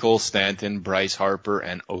Michael Stanton, Bryce Harper,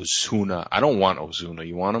 and Ozuna. I don't want Ozuna.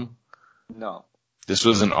 You want him? No. This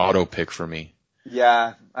was an auto pick for me.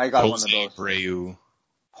 Yeah, I got Jose one of those. Abreu.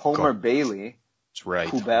 Homer Bailey. That's right.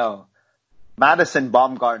 Kubel. Madison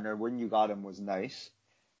Baumgartner, when you got him, was nice.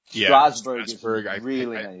 Yeah, Strasburg is really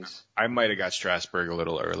nice. I might have got Strasburg a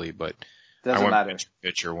little early, but doesn't matter.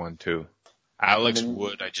 Pitcher one too. Alex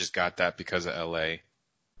Wood, I just got that because of LA.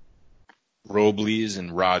 Robles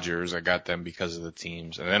and Rogers, I got them because of the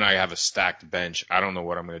teams. And then I have a stacked bench. I don't know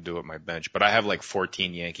what I'm going to do with my bench, but I have like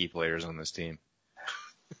 14 Yankee players on this team.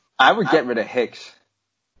 I would get rid of Hicks.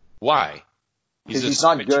 Why? Because he's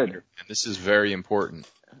not good. And this is very important.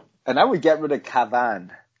 And I would get rid of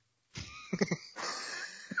Cavan.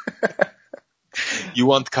 You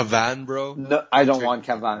want Cavan, bro? No, I don't want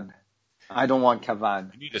Cavan.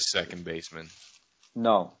 You need a second baseman.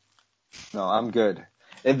 No, I'm good.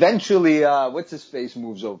 Eventually, what's his face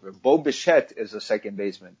moves over. Bo Bichette is a second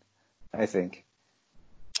baseman, I think.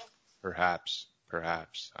 Perhaps.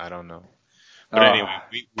 I don't know. But anyway,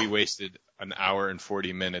 we wasted an hour and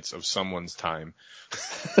 40 minutes of someone's time.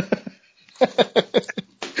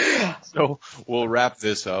 So we'll wrap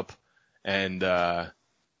this up. And, I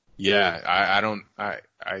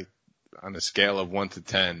on a scale of 1 to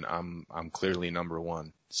 10, I'm clearly number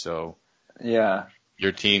 1. So. Yeah.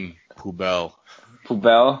 Your team, Pubel.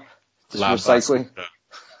 Just recycling.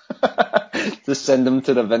 Just send them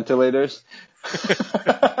to the ventilators.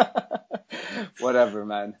 Whatever,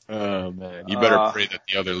 man. Oh, man. You better pray that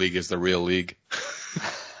the other league is the real league.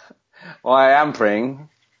 Well, I am praying.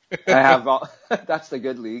 That's the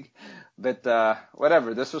good league. But,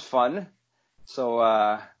 whatever. This was fun.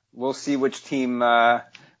 So, we'll see which team,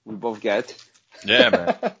 we both get. Yeah,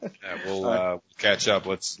 man. Yeah, we'll catch up.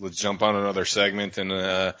 Let's jump on another segment in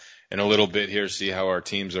a little bit here, see how our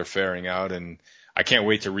teams are faring out. And I can't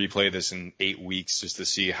wait to replay this in 8 weeks just to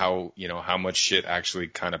see how much shit actually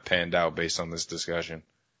kind of panned out based on this discussion.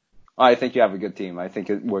 I think you have a good team. I think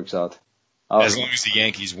it works out. As long as the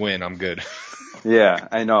Yankees win, I'm good. Yeah,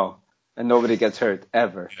 I know. And nobody gets hurt,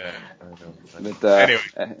 ever. Yeah, I know. But, anyway,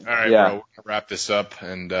 all right, bro. We're going to wrap this up.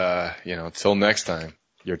 And, until next time,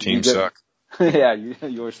 your team suck. Yeah,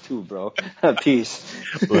 yours too, bro. Peace.